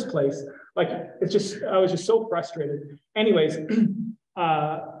the first place? Like, I was just so frustrated. Anyways,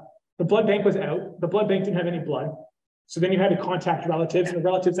 the blood bank was out. The blood bank didn't have any blood. So then you had to contact relatives, and the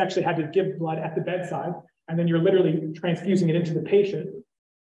relatives actually had to give blood at the bedside, and then you're literally transfusing it into the patient.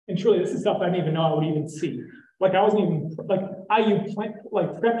 And truly, this is stuff I didn't even know I would even see. Like, I wasn't even, IU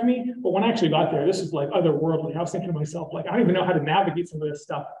prepped me, but when I actually got there, this is like otherworldly. I was thinking to myself, I don't even know how to navigate some of this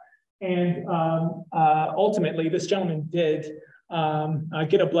stuff. And ultimately, this gentleman did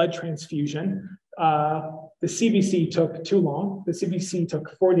get a blood transfusion. The CBC took too long. The CBC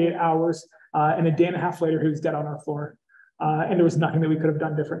took 48 hours, and a day and a half later, he was dead on our floor. And there was nothing that we could have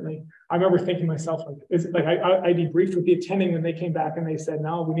done differently. I remember thinking to myself, I debriefed with the attending when they came back and they said,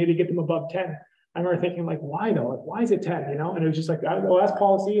 no, we need to get them above 10. I remember thinking, why though? Why is it 10? And it was just well, that's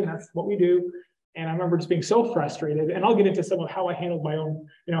policy and that's what we do. And I remember just being so frustrated. And I'll get into some of how I handled my own,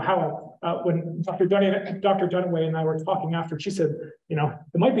 when Dr. Dunaway and I were talking after, she said, it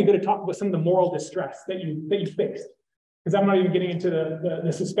might be good to talk about some of the moral distress that you faced. Because I'm not even getting into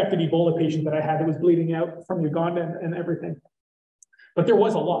the suspected Ebola patient that I had that was bleeding out from Uganda and everything. But there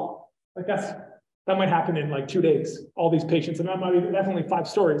was a lot. That might happen in 2 days, all these patients. And that's only 5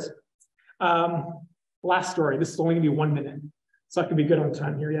 stories. Last story, this is only gonna be 1 minute. So I can be good on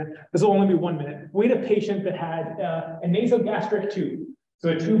time here, yeah. This will only be 1 minute. We had a patient that had a nasogastric tube. So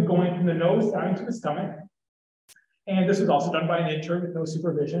a tube going from the nose down into the stomach. And this was also done by an intern with no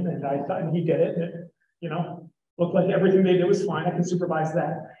supervision. And I thought he did it. And looked like everything they did was fine. I can supervise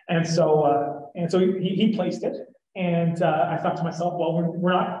that. And so he placed it. And I thought to myself, well,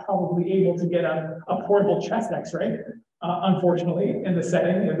 we're not probably able to get a portable chest X-ray, unfortunately, in the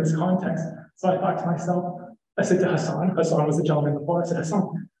setting, in this context. So I thought to myself, I said to Hassan was the gentleman before, I said,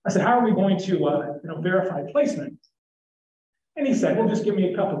 Hassan, how are we going to verify placement? And he said, well, just give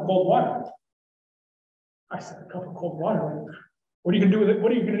me a cup of cold water. I said, a cup of cold water? What are you gonna do with it?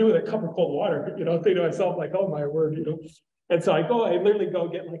 What are you gonna do with a cup of cold water? Think to myself, oh my word, And so I literally go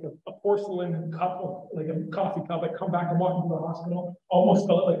get a porcelain cup, a coffee cup. I come back and walk into the hospital, almost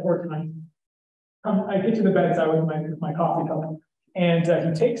felt it 4 times. I get to the bedside with my coffee cup, and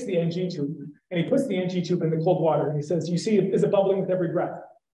he takes the NG tube and he puts the NG tube in the cold water, and he says, "You see, is it bubbling with every breath?"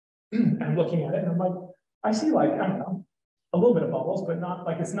 And I'm looking at it, and I'm like, I see I don't know, a little bit of bubbles, but not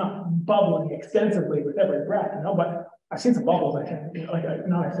it's not bubbling extensively with every breath, But I've seen some bubbles. I think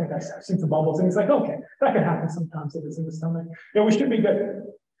I've seen some bubbles, and he's like, "Okay, that can happen sometimes if it's in the stomach. We should be good."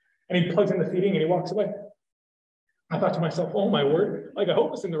 And he plugs in the feeding and he walks away. I thought to myself, "Oh my word! I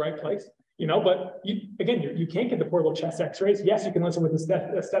hope it's in the right place." But you can't get the portable chest X-rays. Yes, you can listen with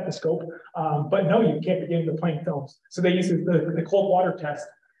a stethoscope, but no, you can't be getting the plain films. So they use the cold water test.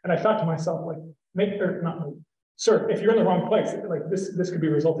 And I thought to myself, sir, if you're in the wrong place, this could be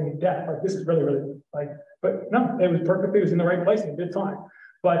resulting in death. This is really, really but no, it was perfect. It was in the right place and it did fine.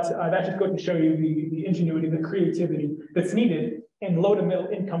 But that just goes to show you the ingenuity, the creativity that's needed in low to middle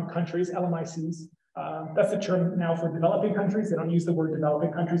income countries, LMICs. That's the term now for developing countries. They don't use the word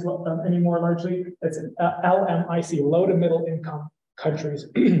developing countries anymore largely. It's LMIC, low to middle income countries.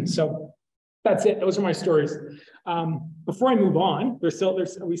 So that's it. Those are my stories. Before I move on, we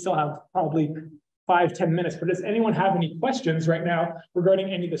still have probably 5-10 minutes, but does anyone have any questions right now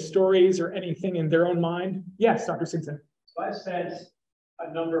regarding any of the stories or anything in their own mind? Yes, Dr. Singson. So I've spent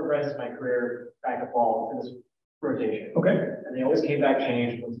a number of residents in my career back to fall in this rotation. Okay. And they always came back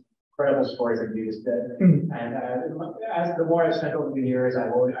changed with incredible stories like you just did. And as the more I've spent over the years,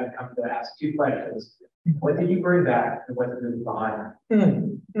 I've come to ask 2 questions. What did you bring back and what did you leave behind?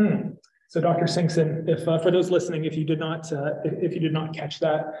 So Dr. Singson, if for those listening, if you did not catch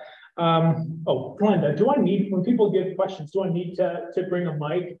that, Glenda, do I need, when people give questions, do I need to bring a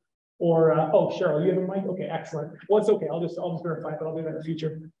mic? Or Cheryl, you have a mic? Okay, excellent. Well, it's okay. I'll just verify, but I'll do that in the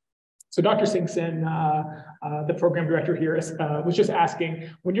future. So Dr. Singson, the program director here, was just asking,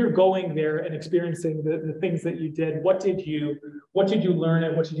 when you're going there and experiencing the things that you did, what did you learn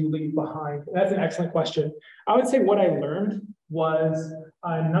and what did you leave behind? And that's an excellent question. I would say what I learned was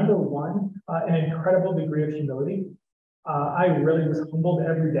number one, an incredible degree of humility. I really was humbled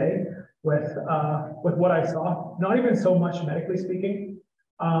every day with what I saw, not even so much medically speaking,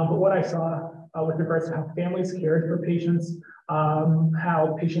 but what I saw with regards to how families cared for patients,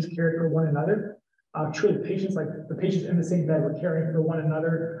 how patients cared for one another. Truly, patients, like the patients in the same bed, were caring for one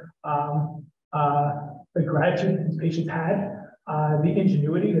another. The gratitude these patients had, the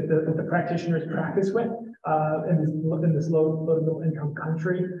ingenuity that the practitioners practice with in this low to middle income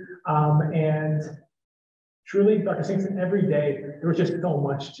country, and truly, Dr. Singson, every day there was just so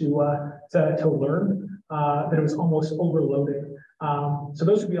much to learn that it was almost overloaded. So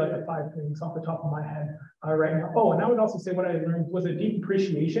those would be like the 5 things off the top of my head right now. Oh, and I would also say what I learned was a deep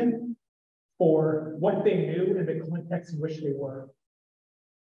appreciation for what they knew and the context in which they were.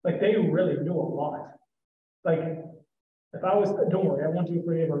 Like they really knew a lot. Like if I was, don't worry, I won't do it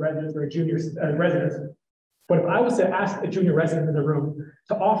for any of our residents or junior residents, but if I was to ask a junior resident in the room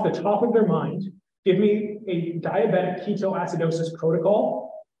to, off the top of their mind, give me a diabetic ketoacidosis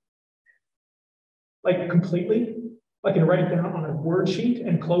protocol, like completely, like and write it down on a word sheet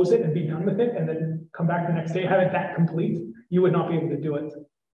and close it and be done with it, and then come back the next day, have it that complete, you would not be able to do it.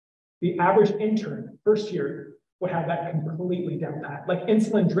 The average intern, first year, would have that completely down pat, like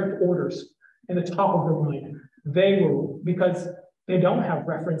insulin drip orders in the top of their mind. They were, because they don't have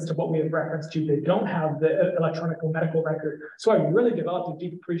reference to what we have reference to. They don't have the electronic medical record. So I really developed a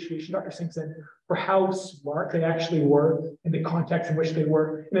deep appreciation, Dr. Singson, for how smart they actually were in the context in which they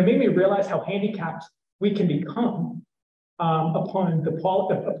were. And it made me realize how handicapped we can become upon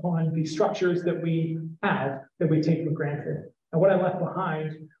the structures that we have that we take for granted. And what I left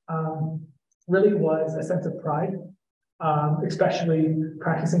behind really was a sense of pride, especially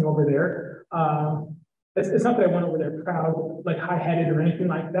practicing over there. It's not that I went over there proud, like high-headed or anything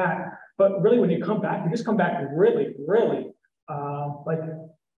like that, but really when you come back, you just come back really, really like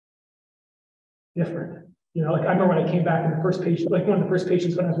different. You know, like I remember when I came back in the first patient, like one of the first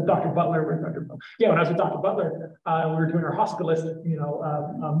patients when I was with Dr. Butler, when I was with Dr. Butler, we were doing our hospitalist,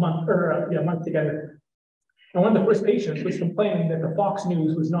 month together. And one of the first patients was complaining that the Fox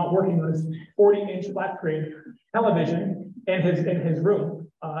News was not working on his 40-inch flat screen television in his room,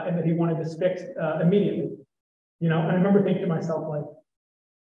 and that he wanted this fixed immediately. You know, and I remember thinking to myself, like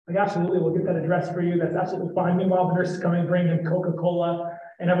absolutely, we'll get that addressed for you. That's absolutely fine. Meanwhile, the nurse is coming, bringing in Coca-Cola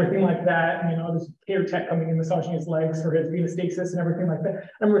and everything like that. And, you know, this care tech coming in, massaging his legs for his venous and everything like that.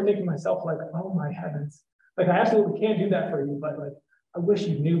 I remember thinking to myself, like, oh my heavens, like I absolutely can't do that for you, but like I wish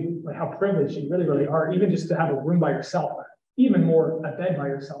you knew like how privileged you really, really are, even just to have a room by yourself, even more a bed by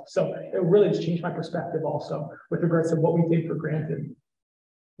yourself. So it really just changed my perspective also with regards to what we take for granted.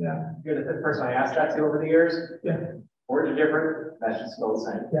 Yeah. You're the 5th person I asked that to over the years. Yeah. Words are different, message is still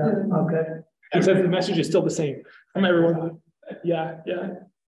the same. Yeah, okay. He says the message is still the same from everyone. Yeah, yeah.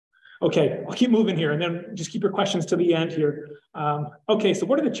 Okay, I'll keep moving here and then just keep your questions to the end here. Okay, so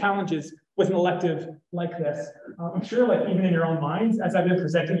what are the challenges with an elective like this? I'm sure like even in your own minds, as I've been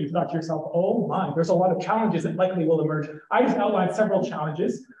presenting, you've thought to yourself, oh my, there's a lot of challenges that likely will emerge. I just outlined several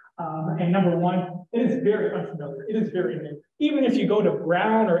challenges. And number one, it is very unfamiliar. It is very new. Even if you go to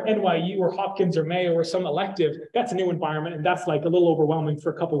Brown or NYU or Hopkins or Mayo or some elective, that's a new environment. And that's like a little overwhelming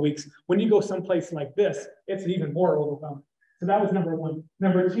for a couple of weeks. When you go someplace like this, it's even more overwhelming. So that was number one.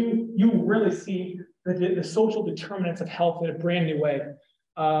 Number two, you really see the social determinants of health in a brand new way.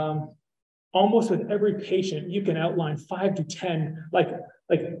 Almost with every patient, you can outline 5 to 10, like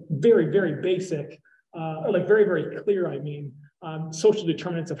very, very basic, or like very, very clear, I mean, social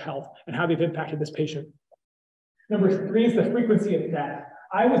determinants of health and how they've impacted this patient. Number three is the frequency of death.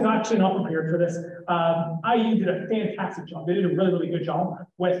 I was actually not prepared for this. IU did a fantastic job. They did a really, really good job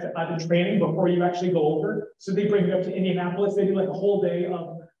with the training before you actually go over. So they bring you up to Indianapolis. They do like a whole day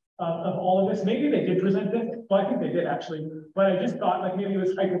of all of this. Maybe they did present this. Well, I think they did actually. But I just thought like maybe it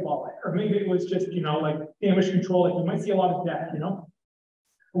was hyperbolic, or maybe it was just, you know, like damage control. Like you might see a lot of death, you know.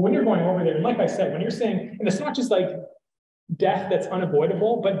 But when you're going over there, and like I said, when you're saying, and it's not just like death that's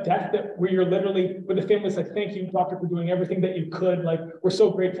unavoidable, but death that where you're literally, where the family's like, thank you, doctor, for doing everything that you could. Like, we're so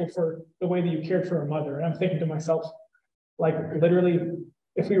grateful for the way that you cared for our mother. And I'm thinking to myself, like, literally,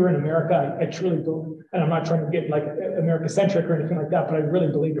 if we were in America, I truly believe, and I'm not trying to get like America-centric or anything like that, but I really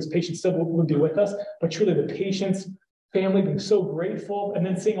believe this patient still would be with us. But truly, the patient's family being so grateful, and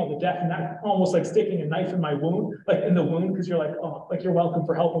then seeing all the death, and that almost like sticking a knife in my wound, like in the wound, because you're like, oh, like you're welcome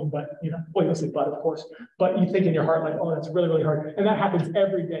for helping, but you know, well, you'll say blood, of course, but you think in your heart, like, oh, that's really, really hard. And that happens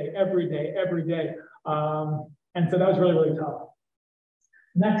every day, every day, every day. And so that was really, really tough.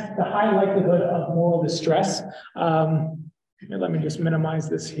 Next, the high likelihood of moral distress. Let me just minimize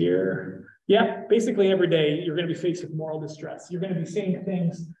this here. Yeah, basically every day you're going to be faced with moral distress. You're going to be seeing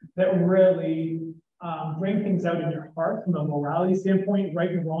things that really bring things out in your heart from a morality standpoint,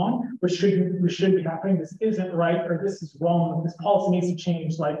 right and wrong, which shouldn't be happening. This isn't right, or this is wrong. This policy needs to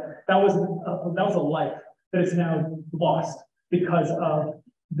change. Like that was a life that is now lost because of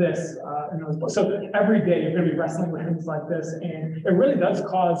this. So every day you're going to be wrestling with things like this, and it really does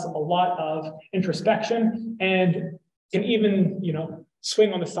cause a lot of introspection, and can even, you know,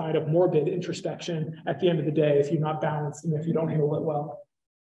 swing on the side of morbid introspection at the end of the day if you're not balanced and if you don't handle it well.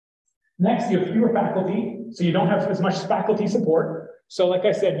 Next, you have fewer faculty, so you don't have as much faculty support. So like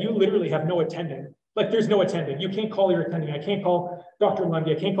I said, you literally have no attending. Like there's no attending. You can't call your attending. I can't call Dr.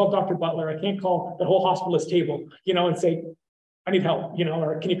 Lundy. I can't call Dr. Butler. I can't call the whole hospitalist table, you know, and say, I need help, you know,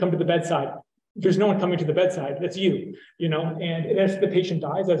 or can you come to the bedside? There's no one coming to the bedside. That's you, you know, and if the patient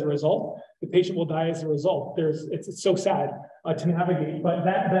dies as a result, the patient will die as a result. It's so sad to navigate, but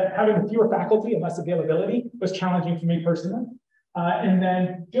that having fewer faculty and less availability was challenging for me personally. And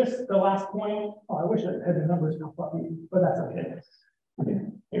then just the last point, oh, I wish I had the numbers pop up, but that's okay.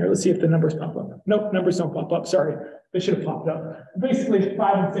 Here, let's see if the numbers pop up. Nope, numbers don't pop up, sorry. They should have popped up. Basically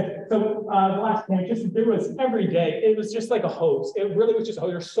 5 and 6. So the last point, just there was every day, it was just like a hose. It really was just, oh,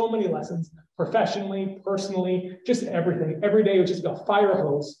 there's so many lessons, professionally, personally, just everything. Every day was just a fire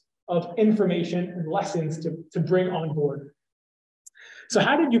hose of information and lessons to bring on board. So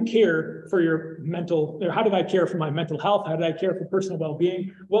how did you care for your mental, or how did I care for my mental health? How did I care for personal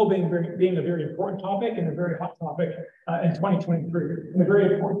well-being? Well-being being a very important topic and a very hot topic in 2023, and a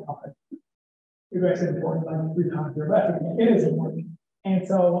very important topic. Maybe I said important like 3 times here, but it is important. And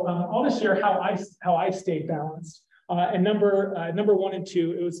so I'll just share how I stayed balanced. And number 1 and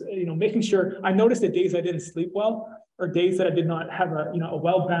 2, it was, you know, making sure I noticed that days I didn't sleep well, or days that I did not have a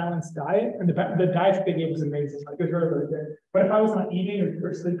well-balanced diet, and the diet that they gave was amazing. Like it was really, really good. But if I was not eating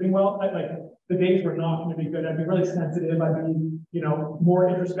or sleeping well, the days were not going to be good. I'd be really sensitive. I'd be, you know, more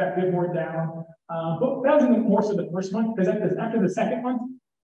introspective, more down. But that was more so the first month, because after the second month,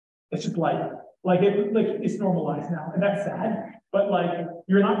 it's just life. Like it's normalized now, and that's sad. But like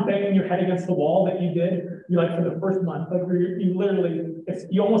you're not banging your head against the wall that you did. You like for the first month, like where you literally,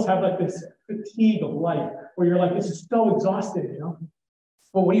 you almost have like this fatigue of life, where you're like, this is so exhausted, you know.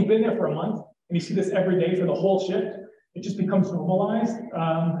 But when you've been there for a month and you see this every day for the whole shift, it just becomes normalized.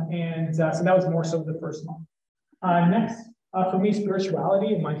 So that was more so the first month. Next, for me,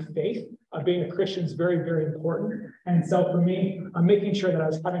 spirituality and my faith. Being a Christian is very, very important. And so for me, making sure that I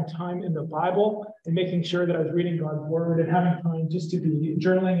was having time in the Bible and making sure that I was reading God's word and having time just to be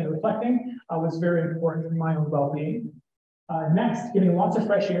journaling and reflecting was very important for my own well-being. Next, getting lots of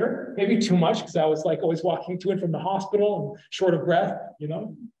fresh air, maybe too much, because I was like always walking to and from the hospital and short of breath, you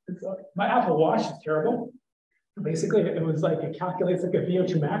know. My Apple Watch is terrible. Basically, it was like, it calculates like a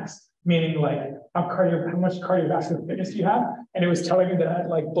VO2 max, meaning like how much cardiovascular fitness you have. And it was telling me that I had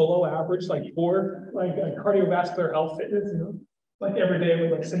like below average, like poor, like cardiovascular health fitness, you know, like every day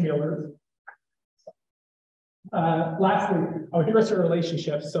with like send me alerts. Lastly, I would address a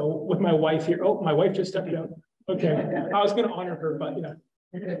relationship. So with my wife here, oh, my wife just stepped out. Okay, I was going to honor her, but you know,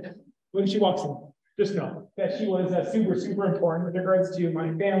 when she walks in, just know that she was super, super important with regards to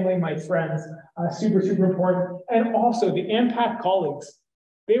my family, my friends, super, super important. And also the AMPAC colleagues,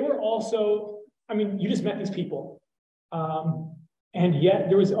 they were also, I mean, you just met these people. And yet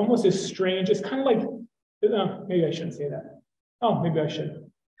there was almost this strange, it's kind of like, maybe I shouldn't say that. Oh, maybe I should.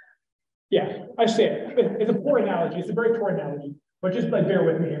 Yeah, I say it. It's a poor analogy. It's a very poor analogy, but just like bear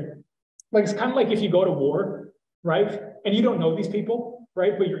with me here. Like, it's kind of like if you go to war, right? And you don't know these people,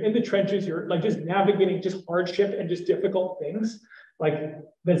 right? But you're in the trenches, you're like just navigating just hardship and just difficult things. Like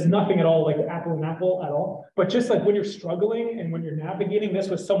there's nothing at all like apple and apple at all. But just like when you're struggling and when you're navigating this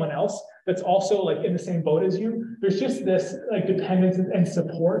with someone else that's also like in the same boat as you, there's just this like dependence and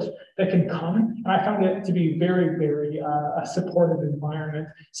support that can come. And I found it to be very, very a supportive environment.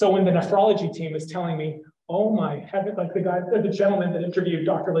 So when the nephrology team is telling me, oh my heaven, like the gentleman that interviewed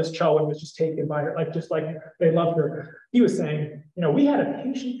Dr. Liz Cho and was just taken by her, like just like they loved her. He was saying, you know, we had a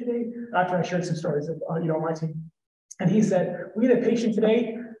patient today, after I shared some stories of, you know, my team. And he said, we had a patient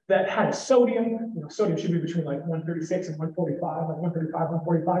today that had sodium, you know, sodium should be between like 136 and 145, like 135,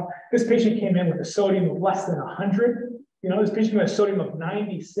 145. This patient came in with a sodium of less than 100. You know, this patient had a sodium of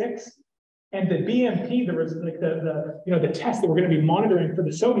 96. And the BMP, there was like the test that we're going to be monitoring for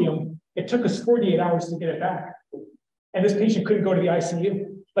the sodium, it took us 48 hours to get it back. And this patient couldn't go to the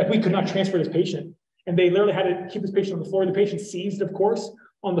ICU. Like we could not transfer this patient. And they literally had to keep this patient on the floor. The patient seized, of course,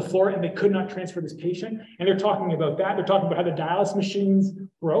 on the floor, and they could not transfer this patient. And they're talking about that. They're talking about how the dialysis machines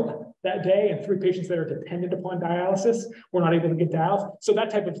broke that day, and 3 patients that are dependent upon dialysis were not able to get dialysis. So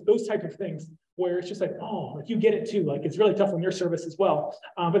those type of things where it's just like, oh, like you get it too. Like it's really tough on your service as well.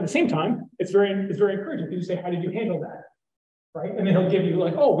 But at the same time, it's very encouraging because you say, how did you handle that? Right? And then he'll give you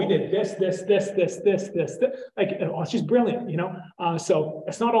like, oh, we did this. Like, oh, it's just brilliant, you know? So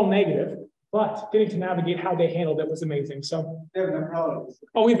it's not all negative. But getting to navigate how they handled it was amazing. So, They were nephrologists.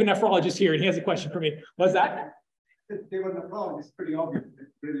 oh, we have a nephrologist here, and he has a question for me. What's that? They were nephrologists, pretty obvious.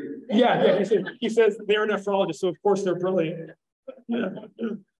 Brilliant. Yeah. He says they're nephrologists, so of course they're brilliant.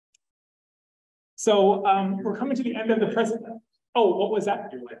 So we're coming to the end of the present. Oh, what was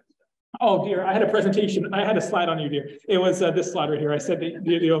that? Oh dear, I had a presentation. I had a slide on you, dear. It was this slide right here. I said that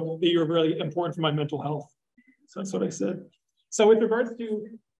you were really important for my mental health. So that's what I said. So with regards to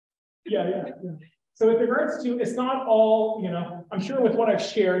Yeah. So with regards to, it's not all, you know, I'm sure with what I've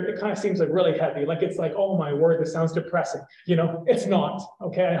shared, it kind of seems like really heavy. Like it's like, oh my word, this sounds depressing. You know, it's not.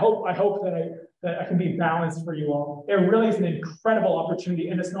 Okay. I hope that I can be balanced for you all. It really is an incredible opportunity,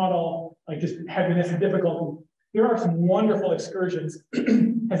 and it's not all like just heaviness and difficulty. Here are some wonderful excursions.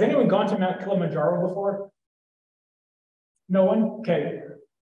 Has anyone gone to Mount Kilimanjaro before? No one? Okay,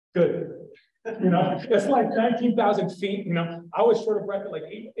 good. You know, it's like 19,000 feet. You know, I was short of breath at like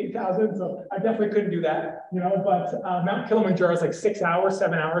 8,000, so I definitely couldn't do that. You know, but Mount Kilimanjaro is like 6 hours,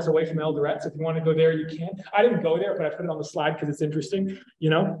 7 hours away from Eldoret. So if you want to go there, you can. I didn't go there, but I put it on the slide because it's interesting. You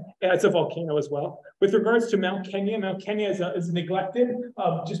know, and it's a volcano as well. With regards to Mount Kenya is neglected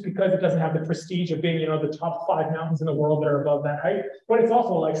just because it doesn't have the prestige of being, you know, the top 5 mountains in the world that are above that height. But it's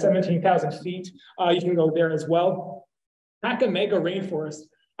also like 17,000 feet. You can go there as well. Kakamega Rainforest.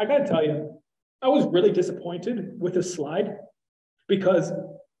 I got to tell you, I was really disappointed with this slide because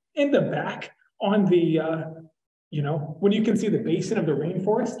in the back on the, you know, when you can see the basin of the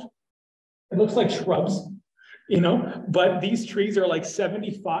rainforest, it looks like shrubs, you know, but these trees are like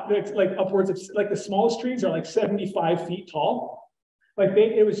 75, like upwards of, like the smallest trees are like 75 feet tall. Like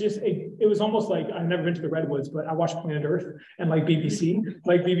it was almost like, I've never been to the redwoods, but I watched Planet Earth and like BBC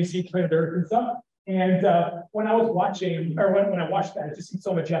Planet Earth and stuff. And when I was watching, or when I watched that, it just seemed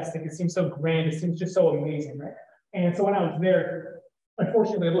so majestic. It seemed so grand. It seemed just so amazing, right? And so when I was there,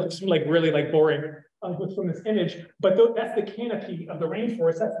 unfortunately, it looked like really like boring from this image. But that's the canopy of the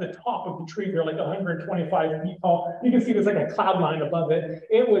rainforest. That's the top of the tree. They're like 125 feet tall. You can see there's like a cloud line above it.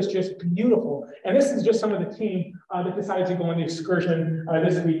 It was just beautiful. And this is just some of the team that decided to go on the excursion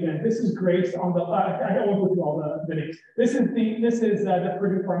this weekend. This is Grace on the. I don't want to go through all the names. This is the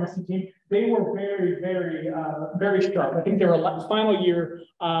Purdue Pharmacy team. They were very, very sharp. I think they were final year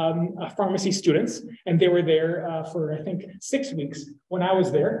pharmacy students, and they were there for, I think, 6 weeks when I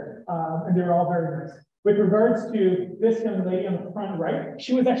was there, and they were all very nice. With regards to this young lady on the front right,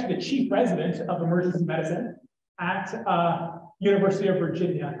 she was actually the chief resident of emergency medicine at University of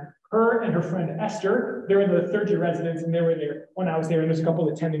Virginia. Her and her friend Esther, they're in the 3rd-year residence, and they were there when I was there, and there's a couple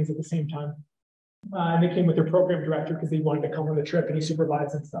of attendings at the same time. And they came with their program director because they wanted to come on the trip, and he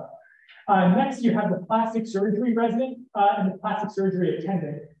supervised and stuff. Next, you have the plastic surgery resident and the plastic surgery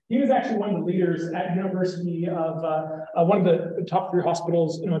attendant. He was actually one of the leaders at University of one of the top 3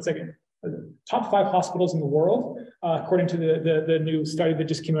 hospitals, it's like top 5 hospitals in the world, according to the new study that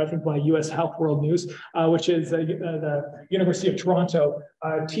just came out from US Health World News, which is the University of Toronto,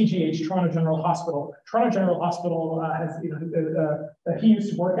 TGH, Toronto General Hospital. Toronto General Hospital has, he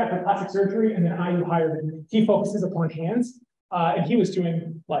used to work at for plastic surgery, and then IU hired him. He focuses upon hands. And he was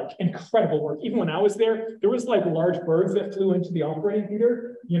doing like incredible work. Even when I was there, there was like large birds that flew into the operating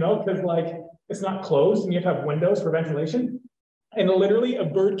theater, because like it's not closed and you have to have windows for ventilation. And literally a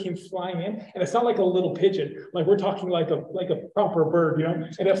bird came flying in, and it's not like a little pigeon, like we're talking like a proper bird, you know,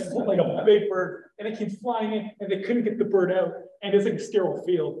 and it's like a big bird, and it came flying in, and they couldn't get the bird out, and it's like a sterile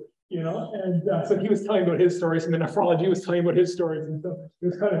field, you know, and so he was telling about his stories, and the nephrology was telling about his stories, and so it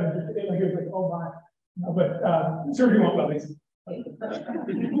was kind of like he was like, oh my, but sure, you want bellies.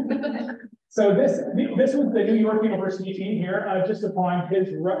 So this was the New York University team here, just upon his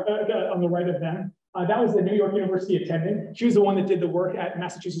on the right of them. That was the New York University attendant. She was the one that did the work at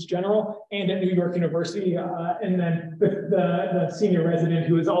Massachusetts General and at New York University. And then the senior resident,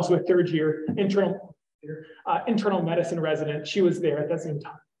 who was also a third year internal medicine resident, she was there at that same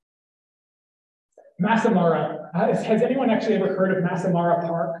time. Masamara. Has anyone actually ever heard of Masamara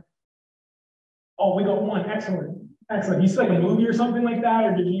Park? Oh, we got one. Excellent. Excellent. You saw like a movie or something like that,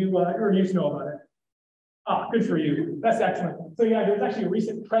 or did you just know about it? Ah, good for you. That's excellent. So yeah, there's actually a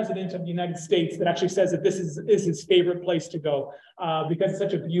recent president of the United States that actually says that this is his favorite place to go because it's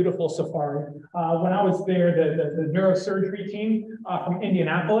such a beautiful safari. When I was there, the neurosurgery team from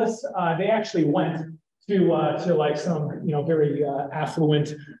Indianapolis, they actually went to like some very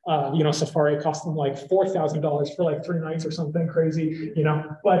affluent safari. It cost them like $4,000 for like 3 nights or something crazy,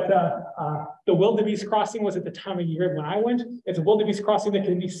 But the wildebeest crossing was at the time of year when I went. It's a wildebeest crossing that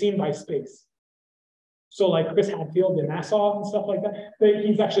can be seen by space. So like Chris Hadfield in Nassau and stuff like that,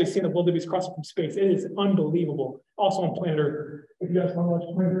 he's actually seen the wildebeest crossing from space. It is unbelievable. Also on Planet Earth, if you guys want to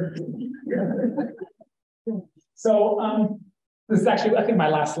watch Planet Earth. So this is actually, I think, my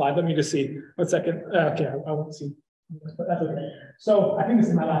last slide. Let me just see. 1 second. Okay, I won't see. But that's okay. So I think this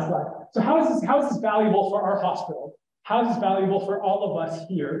is my last slide. So how is this valuable for our hospital? How is this valuable for all of us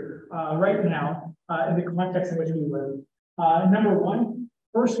here right now in the context in which we live? Number one,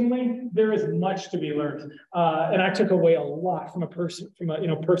 personally, there is much to be learned, and I took away a lot from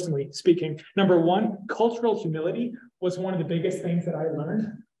personally speaking. Number one, cultural humility was one of the biggest things that I learned,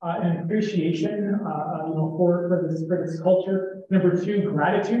 and appreciation, for this culture. Number two,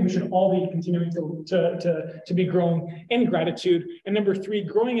 gratitude. We should all be continuing to be growing in gratitude. And number three,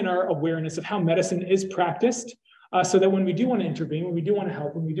 growing in our awareness of how medicine is practiced. So that when we do want to intervene, when we do want to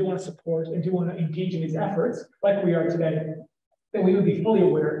help, when we do want to support and do want to engage in these efforts, like we are today, that we would be fully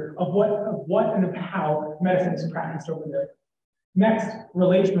aware of what and how medicine is practiced over there. Next,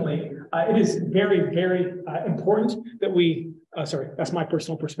 relationally, it is very, very important that we, that's my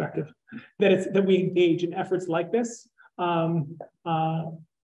personal perspective, that we engage in efforts like this. There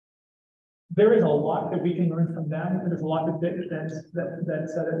is a lot that we can learn from them, and there's a lot that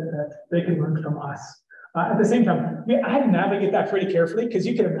they can learn from us. At the same time, I had to navigate that pretty carefully because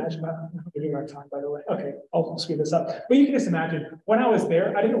you can imagine, I'm giving our time, by the way. Okay, I'll speed this up. But you can just imagine, when I was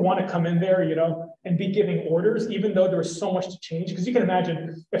there, I didn't want to come in there, and be giving orders, even though there was so much to change. Because you can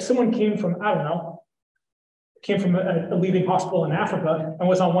imagine, if someone came from, I don't know, a leading hospital in Africa and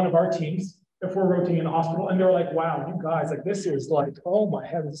was on one of our teams, if we're rotating in the hospital, and they're like, wow, you guys, like, this is like, oh my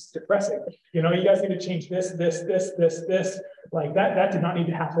heavens, it's depressing. You guys need to change this. Like that did not need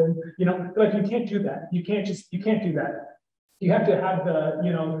to happen. Like, you can't do that. You can't do that. You have to have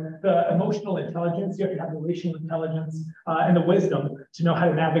the emotional intelligence, you have to have the relational intelligence and the wisdom to know how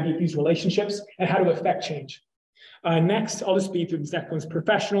to navigate these relationships and how to affect change. Next, I'll just speed through these next ones.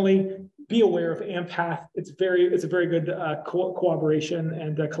 Professionally, be aware of empath. It's a very good cooperation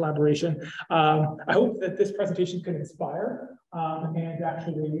and collaboration. I hope that this presentation could inspire and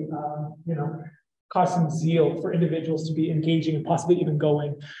actually, cause some zeal for individuals to be engaging and possibly even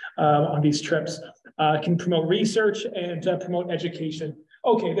going on these trips. Can promote research and promote education.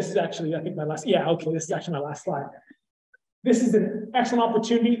 Okay, this is actually, I think, my last. Yeah, okay, this is actually my last slide. This is an excellent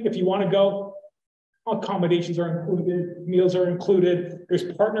opportunity if you want to go. Accommodations are included, meals are included. There's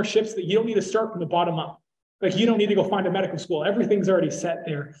partnerships that you don't need to start from the bottom up. Like, you don't need to go find a medical school. Everything's already set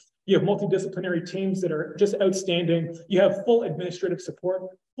there. You have multidisciplinary teams that are just outstanding. You have full administrative support,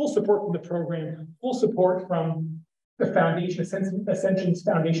 full support from the program, full support from the foundation, Ascension's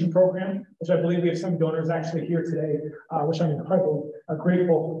foundation program, which I believe we have some donors actually here today, which I'm incredibly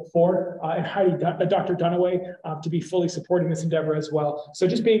grateful for, and Heidi, Dr. Dunaway, to be fully supporting this endeavor as well. So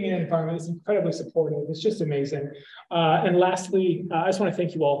just being in an environment that's incredibly supportive, it's just amazing. And lastly, I just want to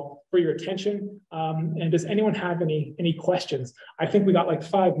thank you all for your attention. And does anyone have any questions? I think we got like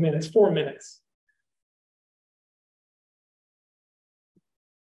 4 minutes.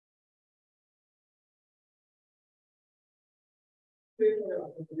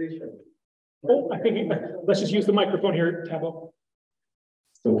 Oh, I think let's just use the microphone here, Tabo.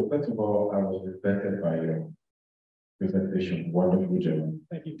 So first of all, I was impressed by your presentation. Wonderful job.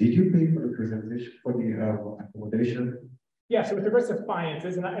 Thank you. Did you pay for the presentation for the accommodation? Yeah, so with regards to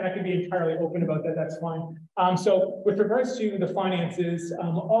finances, and I can be entirely open about that, that's fine. So with regards to the finances,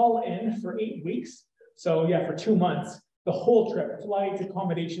 all in for 8 weeks. So yeah, for 2 months, the whole trip, flights,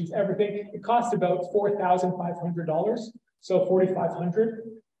 accommodations, everything, it cost about $4,500. So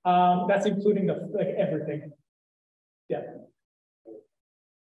 $4,500. That's including everything. Yeah.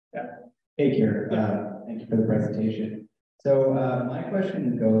 Yeah. Hey, Kier, thank you for the presentation. So my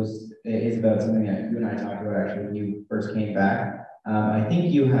question is about something that you and I talked about actually when you first came back. I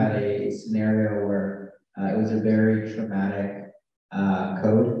think you had a scenario where it was a very traumatic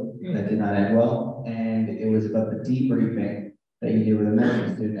code that did not end well, and it was about the debriefing that you did with a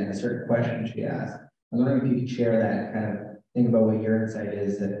medical student and a certain question she asked. I was wondering if you could share that and kind of think about what your insight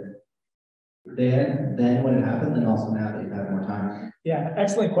is that then when it happened, and also now that you've had more time. Yeah,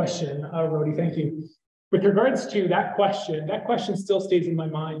 excellent question, Rody, thank you. With regards to that question still stays in my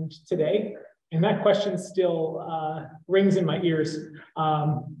mind today, and that question still rings in my ears.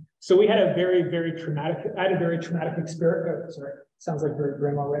 So we had a very traumatic experience. Sorry, sounds like very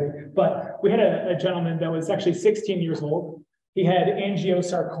grim already. But we had a gentleman that was actually 16 years old. He had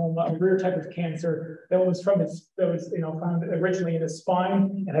angiosarcoma, a rare type of cancer that was found originally in his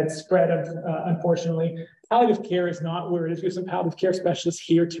spine and had spread, unfortunately. Palliative care is not where it is. We have some palliative care specialists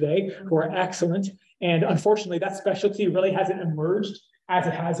here today who are excellent. And unfortunately, that specialty really hasn't emerged as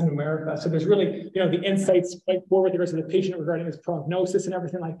it has in America. So there's really, the insights quite poor with regards to the patient regarding his prognosis and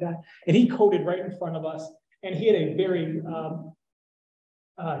everything like that. And he coded right in front of us. And he had a very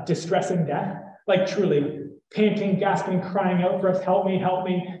distressing death, like truly panting, gasping, crying out for us, help me,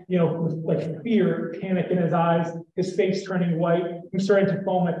 with like fear, panic in his eyes, his face turning white, him starting to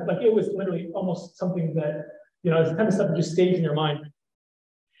foam. Like it was literally almost something that, it's the kind of stuff that just stays in your mind.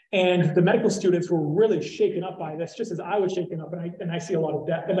 And the medical students were really shaken up by this, just as I was shaken up. And I see a lot of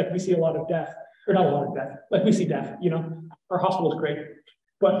death, and like we see a lot of death, or not a lot of death, like we see death. Our hospital is great,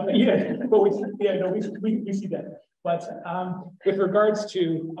 but we see death. But with regards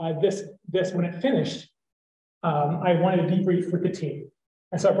to this, when it finished, I wanted to debrief with the team,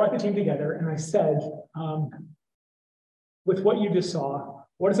 and so I brought the team together and I said, with what you just saw,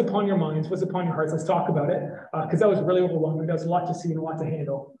 what is upon your minds? What's upon your hearts? Let's talk about it, because that was really overwhelming. That was a lot to see and a lot to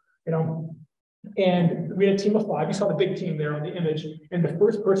handle. And we had a team of 5. You saw the big team there on the image. And the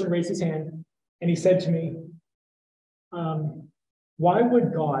first person raised his hand and he said to me, why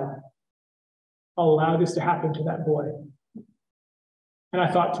would God allow this to happen to that boy? And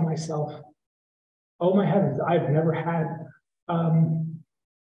I thought to myself, oh my heavens, I've never had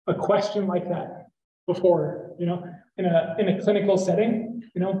a question like that before, in a clinical setting,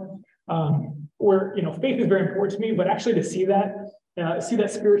 where, faith is very important to me, but actually to see that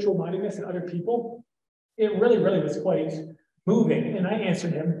spiritual mindedness in other people, it really was quite moving. And I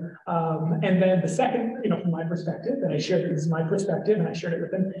answered him. And then the second, from my perspective, and I shared this is my perspective, and I shared it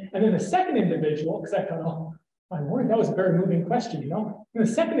with him. And then the second individual, because I thought, oh my word, that was a very moving question, And the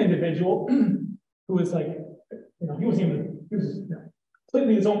second individual, who was like, he was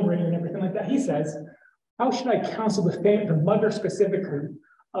completely his own brain and everything like that. He says, how should I counsel the mother specifically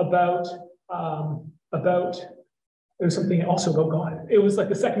about it was something also about God. It was like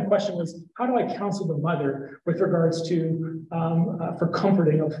the second question was, how do I counsel the mother with regards to for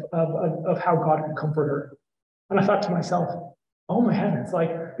comforting of how God could comfort her? And I thought to myself, oh my heavens,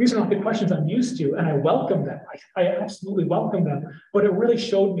 like these are not the questions I'm used to, and I welcome them. I absolutely welcome them. But it really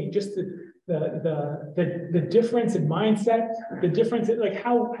showed me just the difference in mindset, the difference in like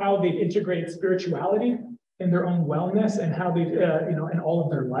how they've integrated spirituality in their own wellness and how they've in all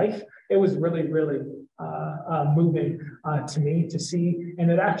of their life. It was really moving to me to see, and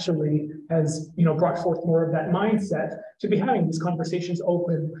it actually has brought forth more of that mindset to be having these conversations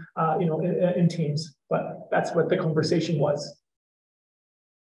open in teams. But that's what the conversation was.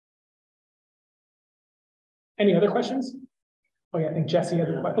 Any other questions? Oh yeah, I think Jesse had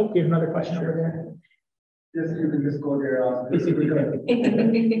a question. Oh, we have another question over there. Yes, you can just go there.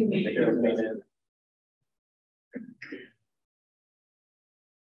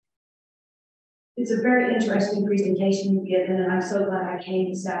 It's a very interesting presentation you've given, and I'm so glad I came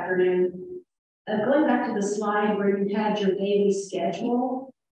this afternoon. Going back to the slide where you had your daily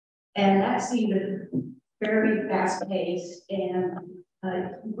schedule, and that seemed very fast-paced and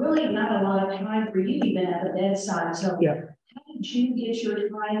really not a lot of time for you even at the bedside. So yeah. How did you get your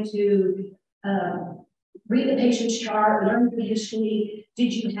time to read the patient's chart, learn the history?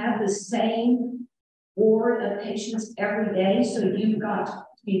 Did you have the same ward of patients every day, so you got to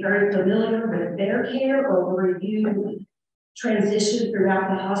be very familiar with their care, or were you transitioned throughout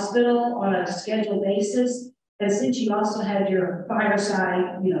the hospital on a scheduled basis? And since you also had your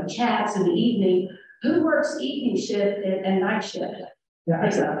fireside, chats in the evening, Who works evening shift and night shift Yeah,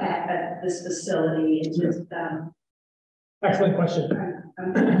 excellent. at this facility? It's just, Excellent question. I'm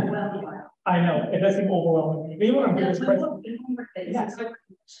overwhelmed by it. I know, it does seem overwhelming. Even when I'm doing this Yes.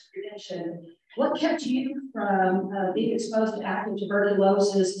 What kept you from being exposed to active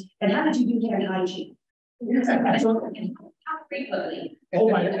tuberculosis, and how did you do hand hygiene? Excellent. How frequently? Oh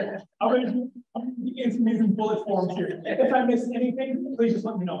my God. I'm gonna be in bullet forms here. If I miss anything, please just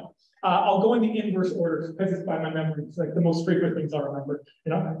let me know. I'll go in the inverse order because it's by my memory. It's like the most frequent things I'll remember.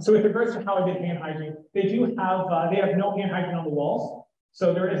 You know. So with regards to how I did hand hygiene, they have no hand hygiene on the walls.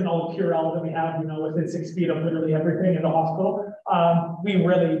 So there isn't all the Purell that we have, you know, within 6 feet of literally everything in the hospital. We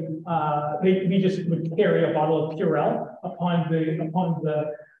really, we just would carry a bottle of Purell upon the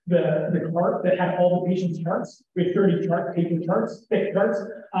cart that had all the patient's charts. We had 30 paper charts, thick charts,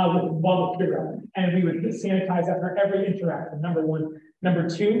 with a bottle of Purell. And we would sanitize after every interaction, number one. Number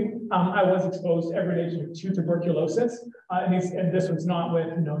two, I was exposed every day to tuberculosis. And this was not with,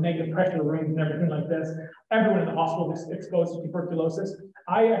 you know, negative pressure rooms and everything like this. Everyone in the hospital was exposed to tuberculosis.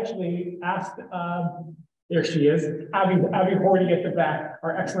 I actually asked, there she is, Abby Horty at the back,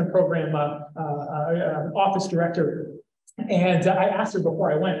 our excellent program office director. And I asked her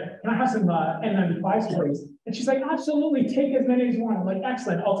before I went, can I have some N95s, please? And she's like, absolutely, take as many as you want. I'm like,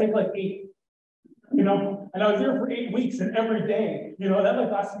 excellent, I'll take like 8. You know, and I was there for 8 weeks, and every day, you know, that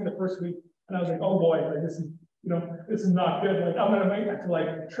like lasted me the first week, and I was like, oh boy, like this is, you know, this is not good. Like I'm gonna make that to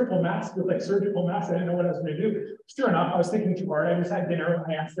like triple mask with like surgical masks. I didn't know what I was gonna do. Sure enough, I was thinking too hard. I just had dinner.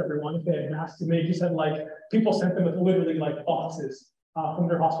 I asked everyone if they had masks, and they just had like people sent them with literally like boxes from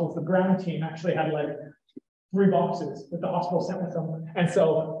their hospitals. The ground team actually had like 3 boxes that the hospital sent with them, and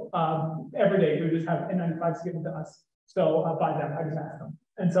so every day we would just have N95s given to us. So by them, I just asked them,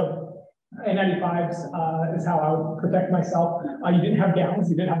 and so. N95s is how I would protect myself. You didn't have gowns,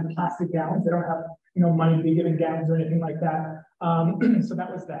 you didn't have plastic gowns. They don't have, you know, money to be given gowns or anything like that. So that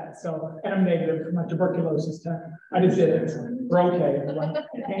was that. So, and I'm negative for my tuberculosis test. I just did it. We're okay, everyone.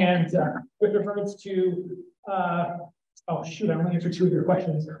 And with regards to, oh shoot, I only answered 2 of your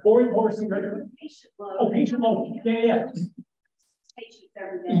questions. What were some regular? Patient load. Yeah.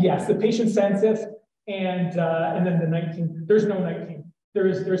 Yes, the patient census and then the 19. There's no 19.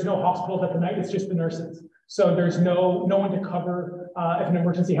 There's no hospitals at the night. It's just the nurses. So there's no one to cover if an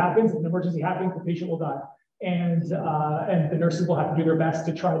emergency happens. If an emergency happens, the patient will die, and the nurses will have to do their best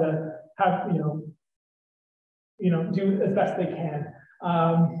to try to have do as best they can.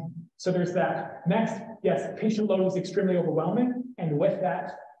 So there's that. Next, yes, patient load is extremely overwhelming, and with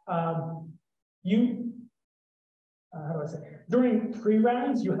that, how do I say? During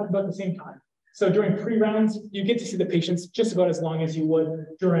pre-rounds, you have about the same time. So during pre-rounds, you get to see the patients just about as long as you would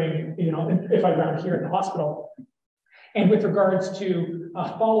during, you know, if I round here at the hospital. And with regards to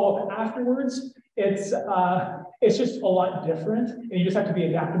follow-up afterwards, it's just a lot different, and you just have to be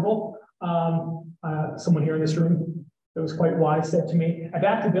adaptable. Someone here in this room that was quite wise said to me,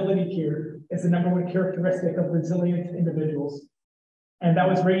 adaptability here is the #1 characteristic of resilient individuals. And that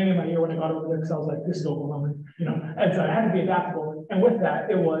was ringing in my ear when I got over there because I was like, this is overwhelming, you know. And so I had to be adaptable. And with that,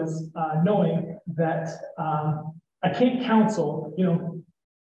 it was knowing that I can't counsel, you know,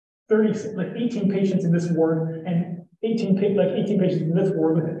 18 patients in this ward and 18 patients in this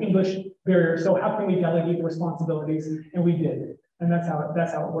ward with an English barrier. So how can we delegate the responsibilities? And we did. And that's how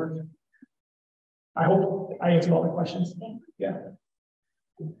it worked. I hope I answered all the questions. Yeah.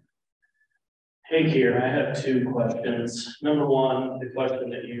 Hey, Kier, I have 2 questions. Number one, the question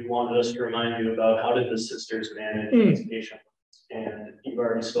that you wanted us to remind you about, how did the sisters manage these patients? And you've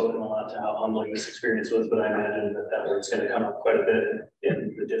already spoken a lot to how humbling this experience was, but I imagine that word's going to come up quite a bit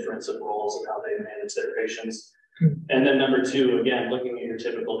in the difference of roles and how they manage their patients. And then number 2, again, looking at your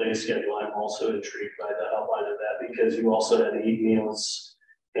typical day schedule, I'm also intrigued by the outline of that because you also had to eat meals.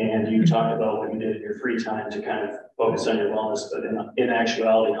 And you talked about what you did in your free time to kind of focus on your wellness, but in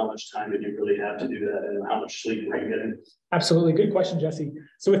actuality, how much time did you really have to do that, and how much sleep were you getting? Absolutely, good question, Jesse.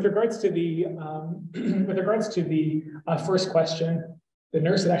 So with regards to the first question, the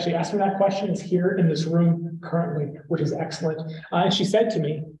nurse that actually asked me that question is here in this room currently, which is excellent. And she said to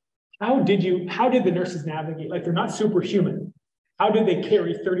me, how did the nurses navigate? Like, they're not superhuman. How did they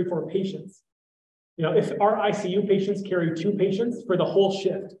carry 34 patients? You know, if our ICU patients carry 2 patients for the whole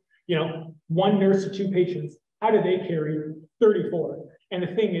shift, you know, 1 nurse to 2 patients, how do they carry 34? And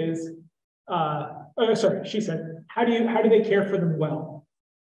the thing is, she said, how do they care for them well?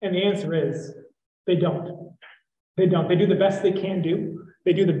 And the answer is, they don't. They don't. They do the best they can do.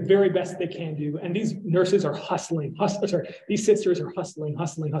 They do the very best they can do. And these nurses are these sisters are hustling.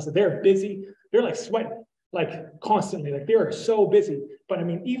 They're busy. They're like sweating. like constantly, like they are so busy. But I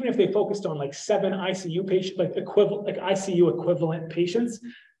mean, even if they focused on like 7 ICU patients, like equivalent, like ICU equivalent patients,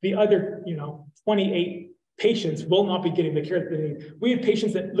 the other, 28 patients will not be getting the care that they need. We had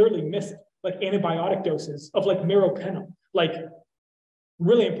patients that literally missed like antibiotic doses of like meropenem, like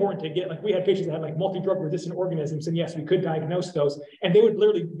really important to get. Like we had patients that had like multi-drug resistant organisms, and yes, we could diagnose those, and they would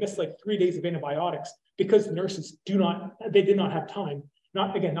literally miss like 3 days of antibiotics because the nurses did not have time.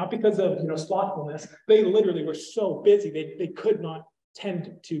 Not because of slothfulness. They literally were so busy they could not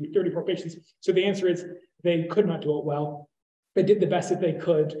tend to 34 patients. So the answer is they could not do it well. They did the best that they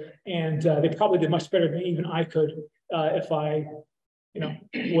could, and they probably did much better than even I could if I,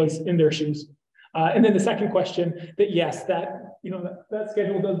 was in their shoes. And then the second question, that yes, that that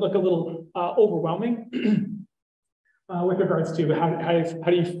schedule does look a little overwhelming with regards to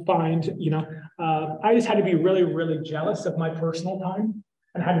how do you find, I just had to be really, really jealous of my personal time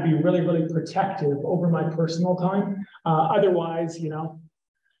and had to be really, really protective over my personal time. Otherwise, I don't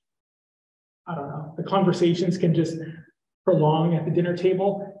know, the conversations can just prolong at the dinner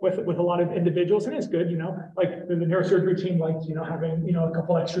table with a lot of individuals, and it's good, like the neurosurgery team liked, having, a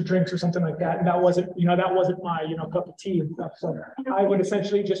couple extra drinks or something like that. And that wasn't my, cup of tea and stuff. So I would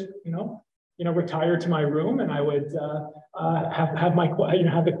essentially just, retire to my room, and I would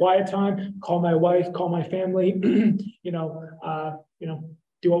have the quiet time, call my wife, call my family,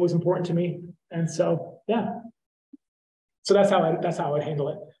 do what was important to me. And so, yeah. So that's how I would handle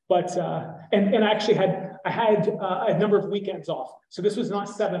it. But and I actually had a number of weekends off. So this was not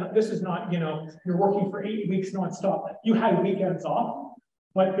 7. This is not you're working for 8 weeks nonstop. You had weekends off,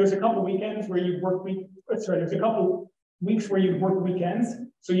 but there's a couple weekends where you work there's a couple weeks where you work weekends,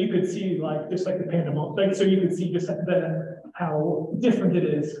 so you could see just like the pandemic. Like so you could see just how different it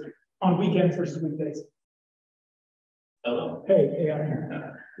is on weekends versus weekdays. Hello. Hey, I'm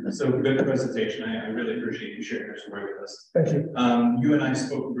here. So good presentation. I really appreciate you sharing your story with us. Thank you. You and I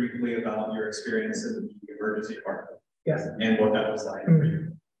spoke briefly about your experience in the emergency department. Yes. And what that was like for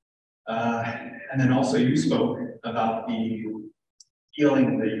you. And then also you spoke about the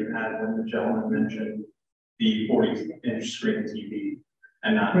feeling that you had when the gentleman mentioned the 40-inch screen TV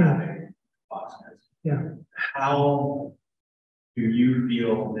and not having boxes. Yeah. How do you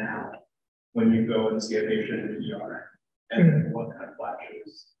feel now when you go and see a patient in the ER? And what kind of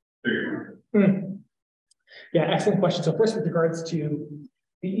flashes through your mind? Yeah, excellent question. So first, with regards to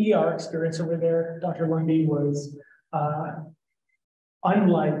the ER experience over there, Dr. Lundy was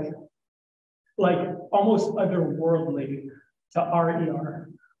unlike, almost otherworldly to our ER.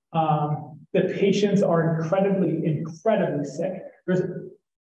 The patients are incredibly sick.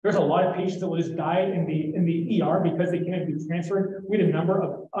 There's a lot of patients that will just die in the ER because they can't be transferred. We had a number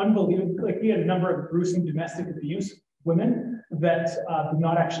of gruesome domestic abuse women that did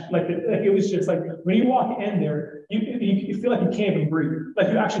not actually, it was just like, when you walk in there, you feel like you can't even breathe. Like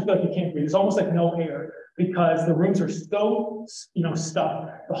you actually feel like you can't breathe. There's almost like no air because the rooms are so,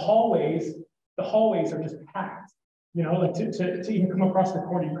 stuffed. The hallways are just packed. To even come across the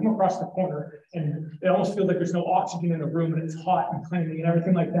corner, you come across the corner and it almost feels like there's no oxygen in the room and it's hot and clammy and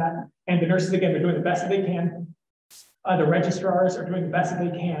everything like that. And the nurses, again, they're doing the best that they can. The registrars are doing the best that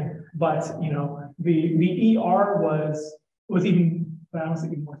they can, but the ER was even, I don't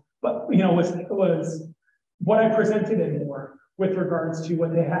think more, but was what I presented and more with regards to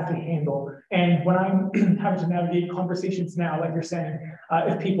what they have to handle. And when I'm having to navigate conversations now, like you're saying,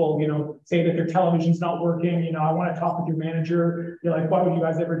 if people, say that their television's not working, I want to talk with your manager, you're like, why would you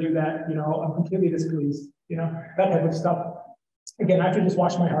guys ever do that? I'm completely displeased, that type of stuff. Again, I have to just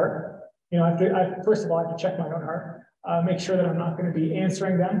watch my heart. First of all, I have to check my own heart, make sure that I'm not going to be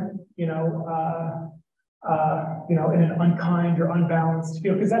answering them, in an unkind or unbalanced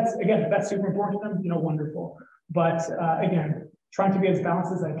field, because that's super important to them, wonderful. But again, trying to be as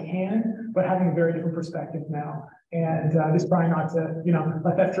balanced as I can, but having a very different perspective now. And just trying not to,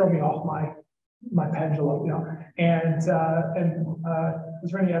 let that throw me off my pendulum, And is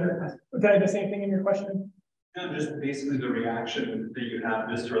there any other, did I miss anything in your question? No, just basically the reaction that you have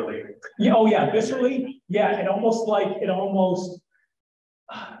viscerally. Yeah, oh yeah, viscerally, yeah, it almost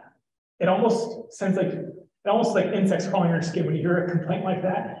sounds like, insects crawling your skin when you hear a complaint like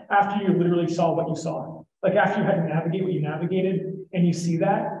that, after you literally saw what you saw. Like after you had to navigate what you navigated and you see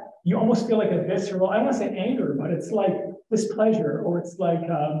that, you almost feel like a visceral, I don't want to say anger, but it's like displeasure, or it's like,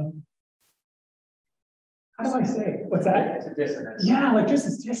 how do I say it? What's that? It's a dissonance. Yeah, like just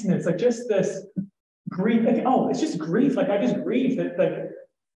this dissonance, like just this grief. It's just grief. Like I just grieve that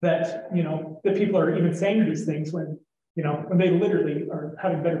that people are even saying these things when they literally are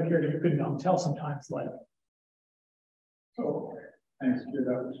having better care than you couldn't tell sometimes. Like, so thanks, Drew.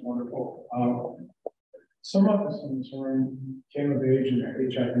 That was wonderful. Some of us in this room came of age in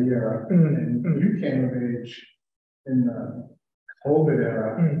the HIV era, and you came of age in the COVID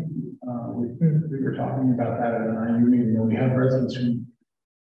era. We were talking about that at an IU meeting, and we had residents who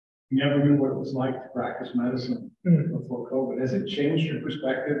never knew what it was like to practice medicine before COVID. Has it changed your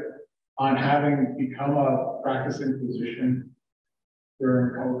perspective on having become a practicing physician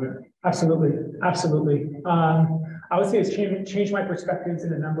during COVID? Absolutely, absolutely. I would say it's changed my perspectives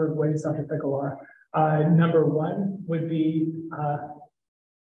in a number of ways, Dr. Picolar. Number one would be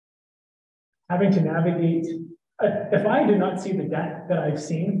having to navigate. If I did not see the death that I've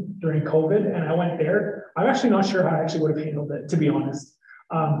seen during COVID and I went there, I'm actually not sure how I actually would have handled it, to be honest.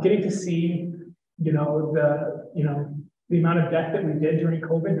 Getting to see, the amount of death that we did during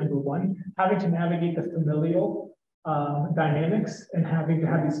COVID, number one, having to navigate the familial dynamics and having to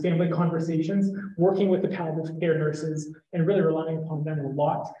have these family conversations, working with the palliative care nurses and really relying upon them a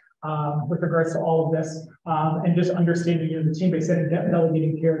lot with regards to all of this and just understanding, the team-based setting,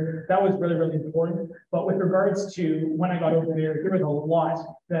 delegating care, that was really, really important. But with regards to when I got over there was a lot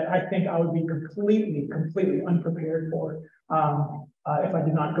that I think I would be completely unprepared for if I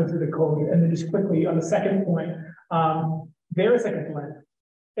did not go through the COVID. And then just quickly on the second point, there is like a blend,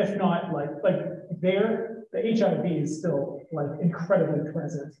 if not the HIV is still incredibly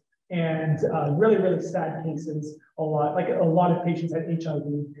present, and really, really sad cases. A lot of patients had HIV,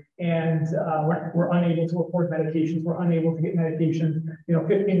 and we're unable to afford medications. We're unable to get medications.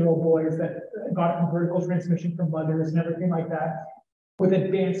 15-year-old boys that got it from vertical transmission from mothers and everything like that, with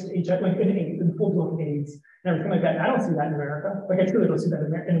advanced HIV, in full-blown AIDS and everything like that. And I don't see that in America. I truly don't see that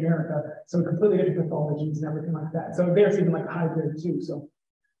in America. So completely different pathologies and everything like that. So there's even hybrid too. So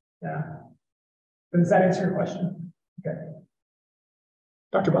yeah. Does that answer your question? Okay.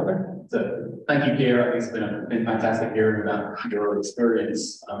 Dr. Butler. So thank you, Kira. It's been fantastic hearing about your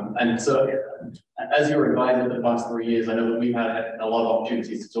experience. And so as your advisor the past 3 years, I know that we've had a lot of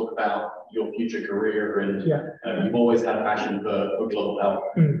opportunities to talk about your future career, and you've always had a passion for global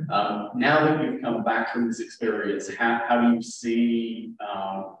health. Now that you've come back from this experience, how do you see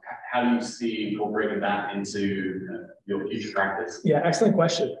incorporating that into your future practice? Yeah, excellent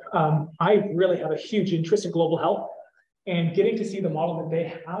question. I really have a huge interest in global health, and getting to see the model that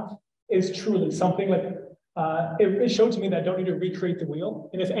they have is truly something it showed to me that I don't need to recreate the wheel.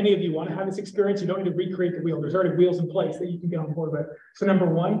 And if any of you want to have this experience, you don't need to recreate the wheel. There's already wheels in place that you can get on board with. So number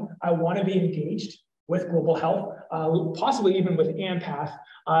one, I want to be engaged with global health, possibly even with AMPATH.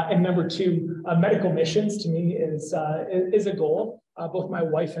 And number two, medical missions to me is a goal. Both my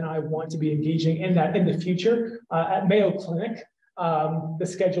wife and I want to be engaging in that in the future. At Mayo Clinic, the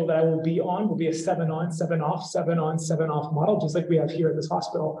schedule that I will be on will be a 7 on, 7 off, 7 on, 7 off model, just like we have here at this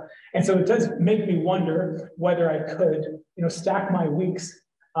hospital. And so it does make me wonder whether I could, stack my weeks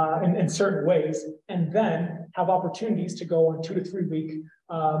in certain ways, and then have opportunities to go on 2 to 3 week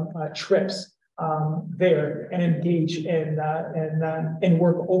trips there and engage in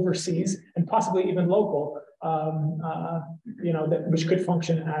work overseas and possibly even local, which could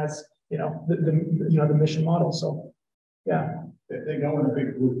function as the mission model. So yeah. They go in a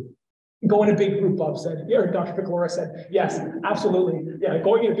big group. Go in a big group, Bob said. Yeah, Dr. Picolar said, yes, absolutely. Yeah,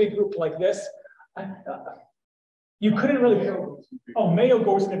 going in a big group like this, you couldn't really. Oh, Mayo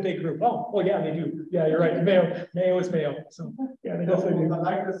goes in a big group. Oh, well, yeah, they do. Yeah, you're right. Mayo is Mayo. So yeah, they definitely do. On the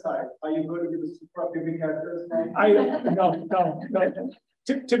lighter side, are you going to be the super big characters? No.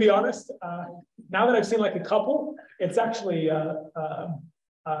 To be honest, now that I've seen a couple, it's actually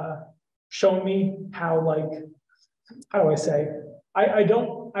shown me how how do I say? I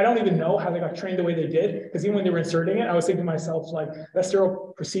don't even know how they got trained the way they did, because even when they were inserting it, I was thinking to myself, that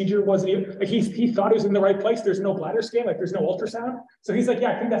sterile procedure wasn't even, he thought it was in the right place. There's no bladder scan, there's no ultrasound. So he's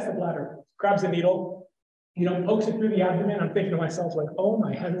yeah, I think that's the bladder. Grabs the needle, pokes it through the abdomen. I'm thinking to myself, oh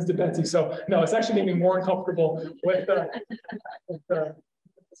my heavens to Betsy. So no, it's actually making me more uncomfortable with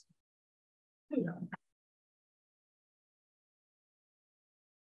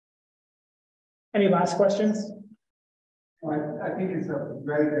Any last questions? I think it's a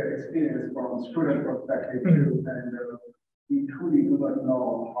very good experience from student perspective too, and we truly do not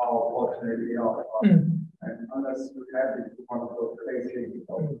know how fortunate we are. And unless you have it, one of those places,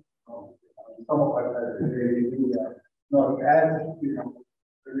 some of us really do not as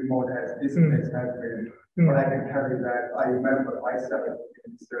remote as this place has been. But I can tell you that I remember myself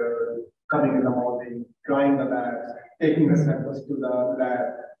coming in the morning, drying the labs, taking the samples to the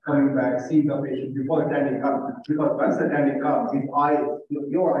lab, coming back, seeing the patient before attending comes. Because once the attending comes, his eyes,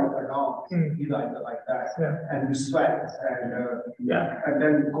 your eyes are down, his eyes are like that, and you sweat, and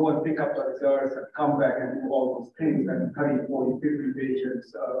then you go and pick up the results and come back and do all those things, and 30, 40, 50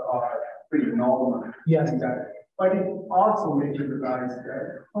 patients are pretty normal. Yes. And but it also makes you realize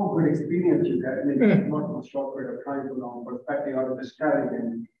that how good experience you get, maybe not in a short period of time, long perspective of the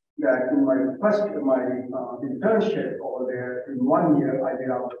strategy. That in my internship over there, in 1 year, I did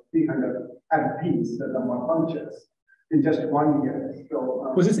about 300 MPs, the number of punches, in just 1 year. So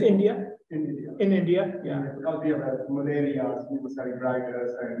was this India? In India. In India, yeah. Because we have malaria, pneumocystis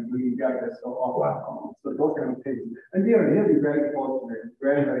gravis, and meningitis, so all wow. So those kind of things. And we are really very fortunate,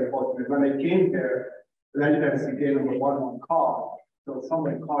 very, very fortunate. When I came here, residency day number 1 on call. So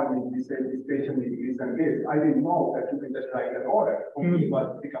someone called me, he said, this patient needs this and this. I didn't know that you can just write an order. For me,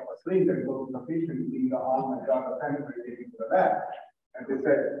 but pick up a sling and go to the patient, in the arm and down the pamphlet, taking to the lab. And they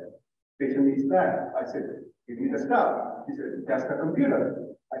said, patient needs that. I said, give me the stuff. He said, that's the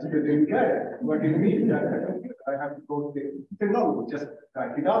computer. I said, you didn't get it. What do you mean? That's the computer. I have to go to the, he said, no, just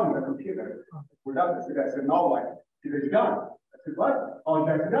write it down on the computer. Put up. I said, now what? He said, it's done. I said, what? All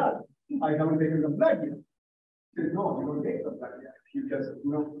that's done. I haven't taken the blood yet. He said, no, you don't take the blood yet. You just,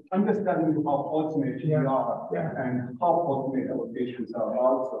 understanding how fortunate we are and how fortunate our patients are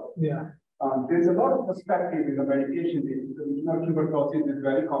also. Yeah. There's a lot of perspective in the medication. Tuberculosis is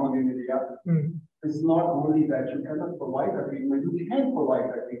very common in India. It's not only that you cannot provide the treatment, you can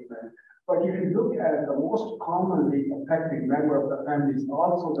provide the treatment. But if you look at the most commonly affected member of the family is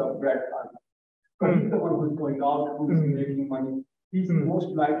also the breadwinner. But he's the one who's going out, who's making money. He's most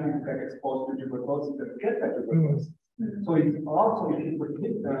likely to get exposed to tuberculosis and get that tuberculosis. So it's also, if you could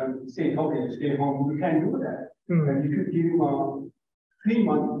say, okay, you stay home, you can do that. And you could give him a 3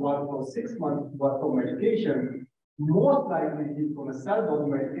 months worth or 6 months worth of medication. Most likely he's going to sell those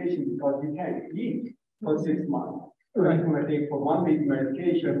medications because he can't eat for 6 months. So he's going to take for 1 week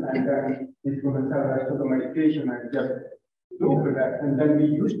medication and then he's going to sell the rest of the medication and just do with that. And then we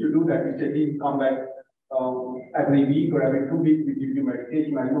used to do that. We say he'll come back every week or every 2 weeks we give you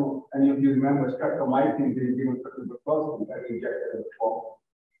medication. I know any of you remember streptomycin they given for tuberculosis that injected before.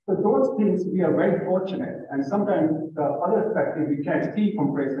 So those things we are very fortunate, and sometimes the other perspective we can't see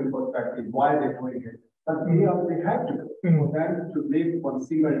from patient perspective why they're doing it, but we have to. For them to live one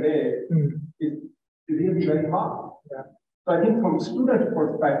single day is really very hard. Yeah. So I think from student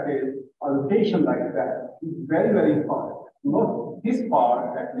perspective, a patient like that is very, very hard. Not this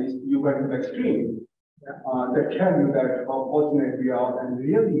part, at least you went to the extreme. That tell you that how fortunate we are, and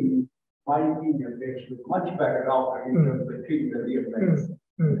really, my opinion, they should much better off in terms of treating the real medicine.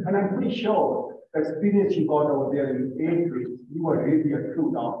 And I'm pretty sure the experience you got over there in 8 weeks, you were really a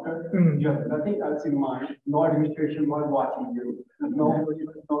true doctor. You have nothing else in mind. No administration was watching you. Nobody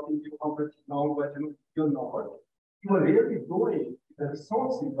was talking to you. Nobody you know what. You were really doing the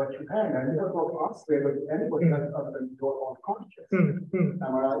resources what you had, and you were not answering with anybody else other than your own conscience. Am I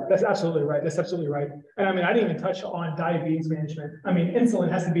right? That's absolutely right. That's absolutely right. And I mean, I didn't even touch on diabetes management. I mean, insulin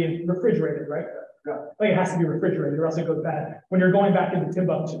has to be refrigerated, right? Yeah. Like it has to be refrigerated or else it goes bad. When you're going back into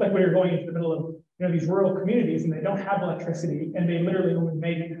Timbo, like when you're going into the middle of these rural communities and they don't have electricity and they literally only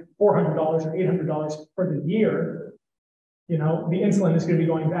make $400 or $800 for the year, the insulin is going to be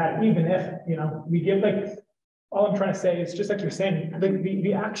going bad, even if we give all I'm trying to say is just like you're saying,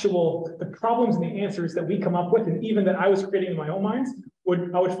 the problems and the answers that we come up with, and even that I was creating in my own minds,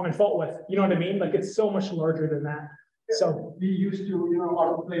 I would find fault with. You know what I mean? Like it's so much larger than that. Yeah. So we used to,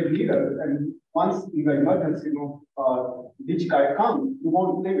 autoplay leaders, and once in the emergency, which guy comes, you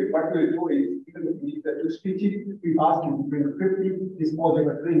won't play with. What we'll do is, even if we need the 2 speeches, we ask him to bring 50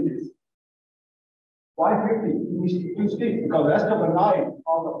 disposable syringes. Why 50? He needs 2 sticks, because the rest of the night,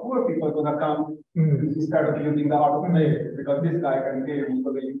 all the poor people are going to come instead of using the autoplay, because this guy can pay me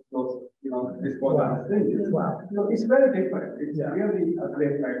for the use those, disposable syringes. Wow. So it's very different. It's really a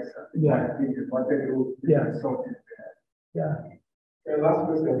great medicine. What they do. So, last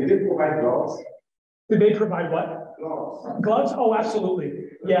question. Did they provide gloves? Did they provide what? Gloves. Gloves? Oh, absolutely.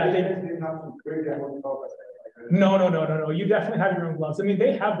 Yeah. They didn't have to bring their own gloves. No. You definitely have your own gloves. I mean,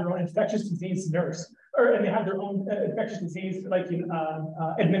 they have their own infectious disease nurse, and they have their own infectious disease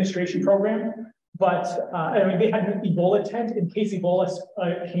administration program. But I mean, they had an Ebola tent in case Ebola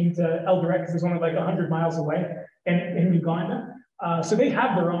came to Eldoret, because it's only 100 miles away in Uganda. So they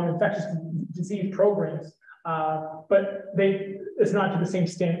have their own infectious disease programs, but it's not to the same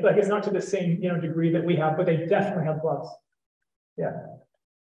standard, it's not to the same degree that we have. But they definitely have gloves. Yeah.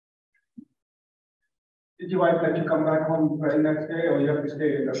 Did your wife let you come back home the very next day, or you have to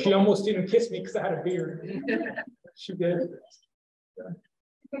stay in the She almost didn't kiss me because I had a beard. She did. Yeah.